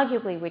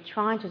arguably we're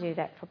trying to do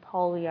that for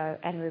polio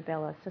and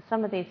rubella. So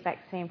some of these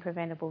vaccine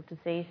preventable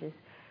diseases.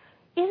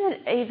 Is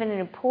it even an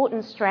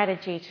important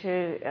strategy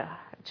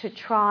to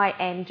try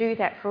and do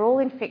that for all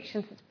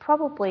infections? It's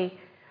probably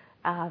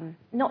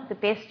not the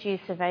best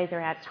use of either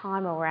our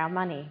time or our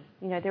money.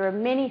 There are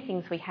many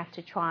things we have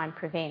to try and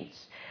prevent.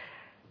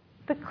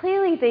 But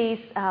clearly these,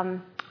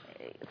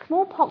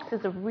 smallpox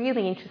is a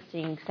really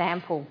interesting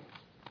example.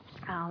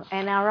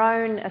 And our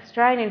own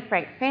Australian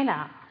Frank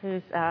Fenner,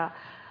 who's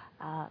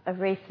a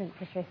recent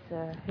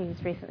professor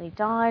who's recently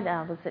died,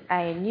 was at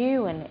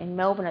ANU and in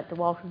Melbourne at the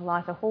Walter and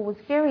Eliza Hall, was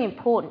very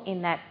important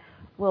in that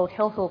World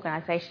Health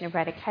Organisation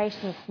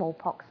eradication of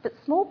smallpox. But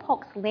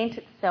smallpox lent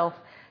itself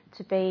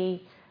to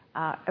be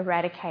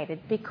eradicated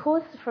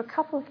because for a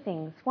couple of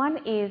things. One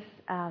is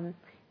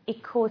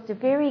it caused a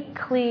very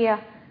clear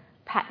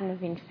pattern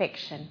of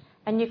infection,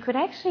 and you could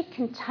actually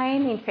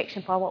contain the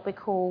infection by what we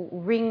call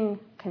ring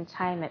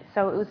containment.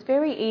 So it was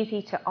very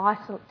easy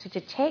to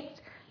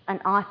detect and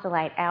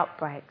isolate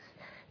outbreaks.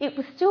 It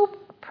was still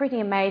a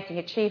pretty amazing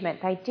achievement.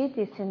 They did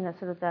this in the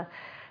sort of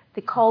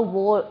the Cold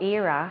War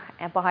era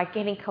by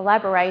getting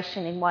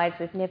collaboration in ways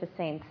we've never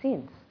seen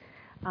since.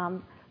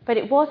 But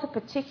it was a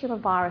particular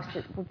virus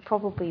that would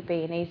probably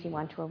be an easy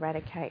one to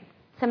eradicate.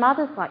 Some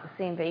others, like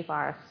the CMV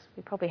virus,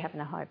 we probably have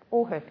no hope,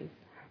 or herpes.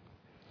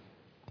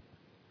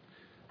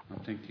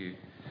 Thank you.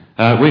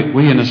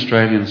 We in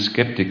Australian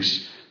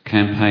Skeptics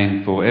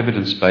campaign for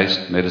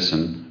evidence-based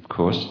medicine, of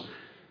course,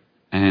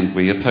 and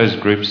we oppose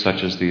groups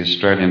such as the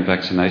Australian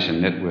Vaccination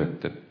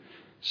Network that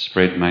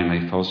spread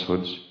mainly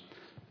falsehoods.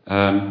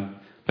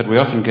 But we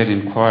often get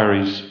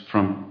inquiries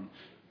from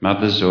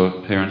mothers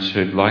or parents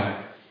who'd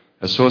like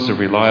a source of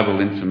reliable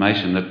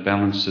information that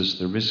balances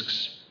the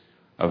risks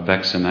of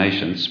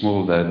vaccination,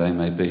 small though they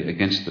may be,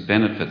 against the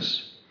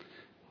benefits.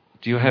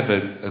 Do you have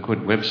a good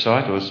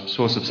website or a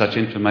source of such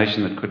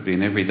information that could be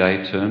in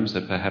everyday terms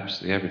that perhaps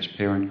the average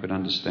parent could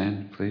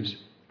understand, please?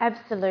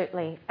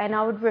 Absolutely. And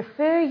I would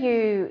refer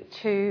you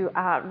to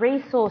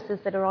resources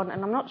that are on,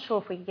 and I'm not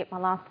sure if we can get my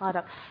last slide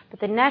up, but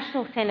the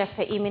National Centre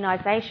for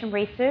Immunisation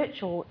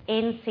Research, or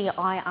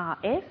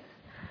NCIRS.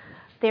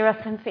 There are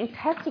some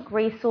fantastic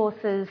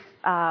resources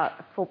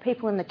for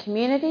people in the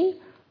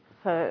community,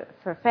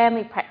 for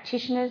family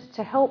practitioners,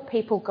 to help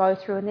people go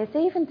through, and there's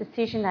even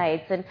decision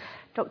aids. And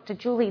Dr.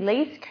 Julie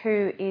Leask,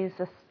 who is,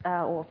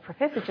 or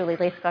Professor Julie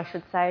Leask, I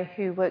should say,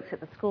 who works at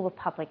the School of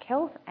Public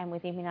Health and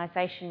with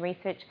immunisation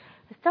research,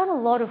 has done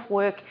a lot of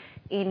work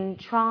in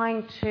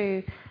trying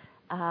to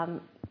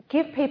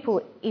give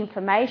people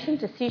information,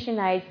 decision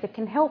aids that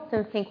can help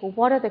them think, well,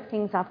 what are the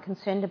things I'm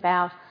concerned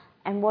about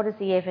and what is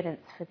the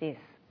evidence for this?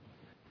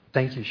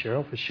 Thank you,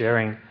 Cheryl, for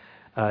sharing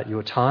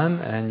your time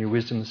and your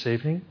wisdom this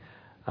evening.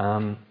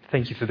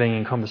 Thank you for being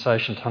in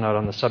conversation tonight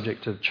on the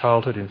subject of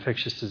childhood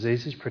infectious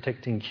diseases,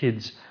 protecting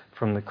kids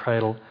from the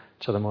cradle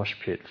to the mosh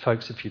pit.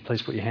 Folks, if you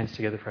please put your hands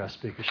together for our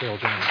speaker, Cheryl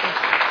Jones.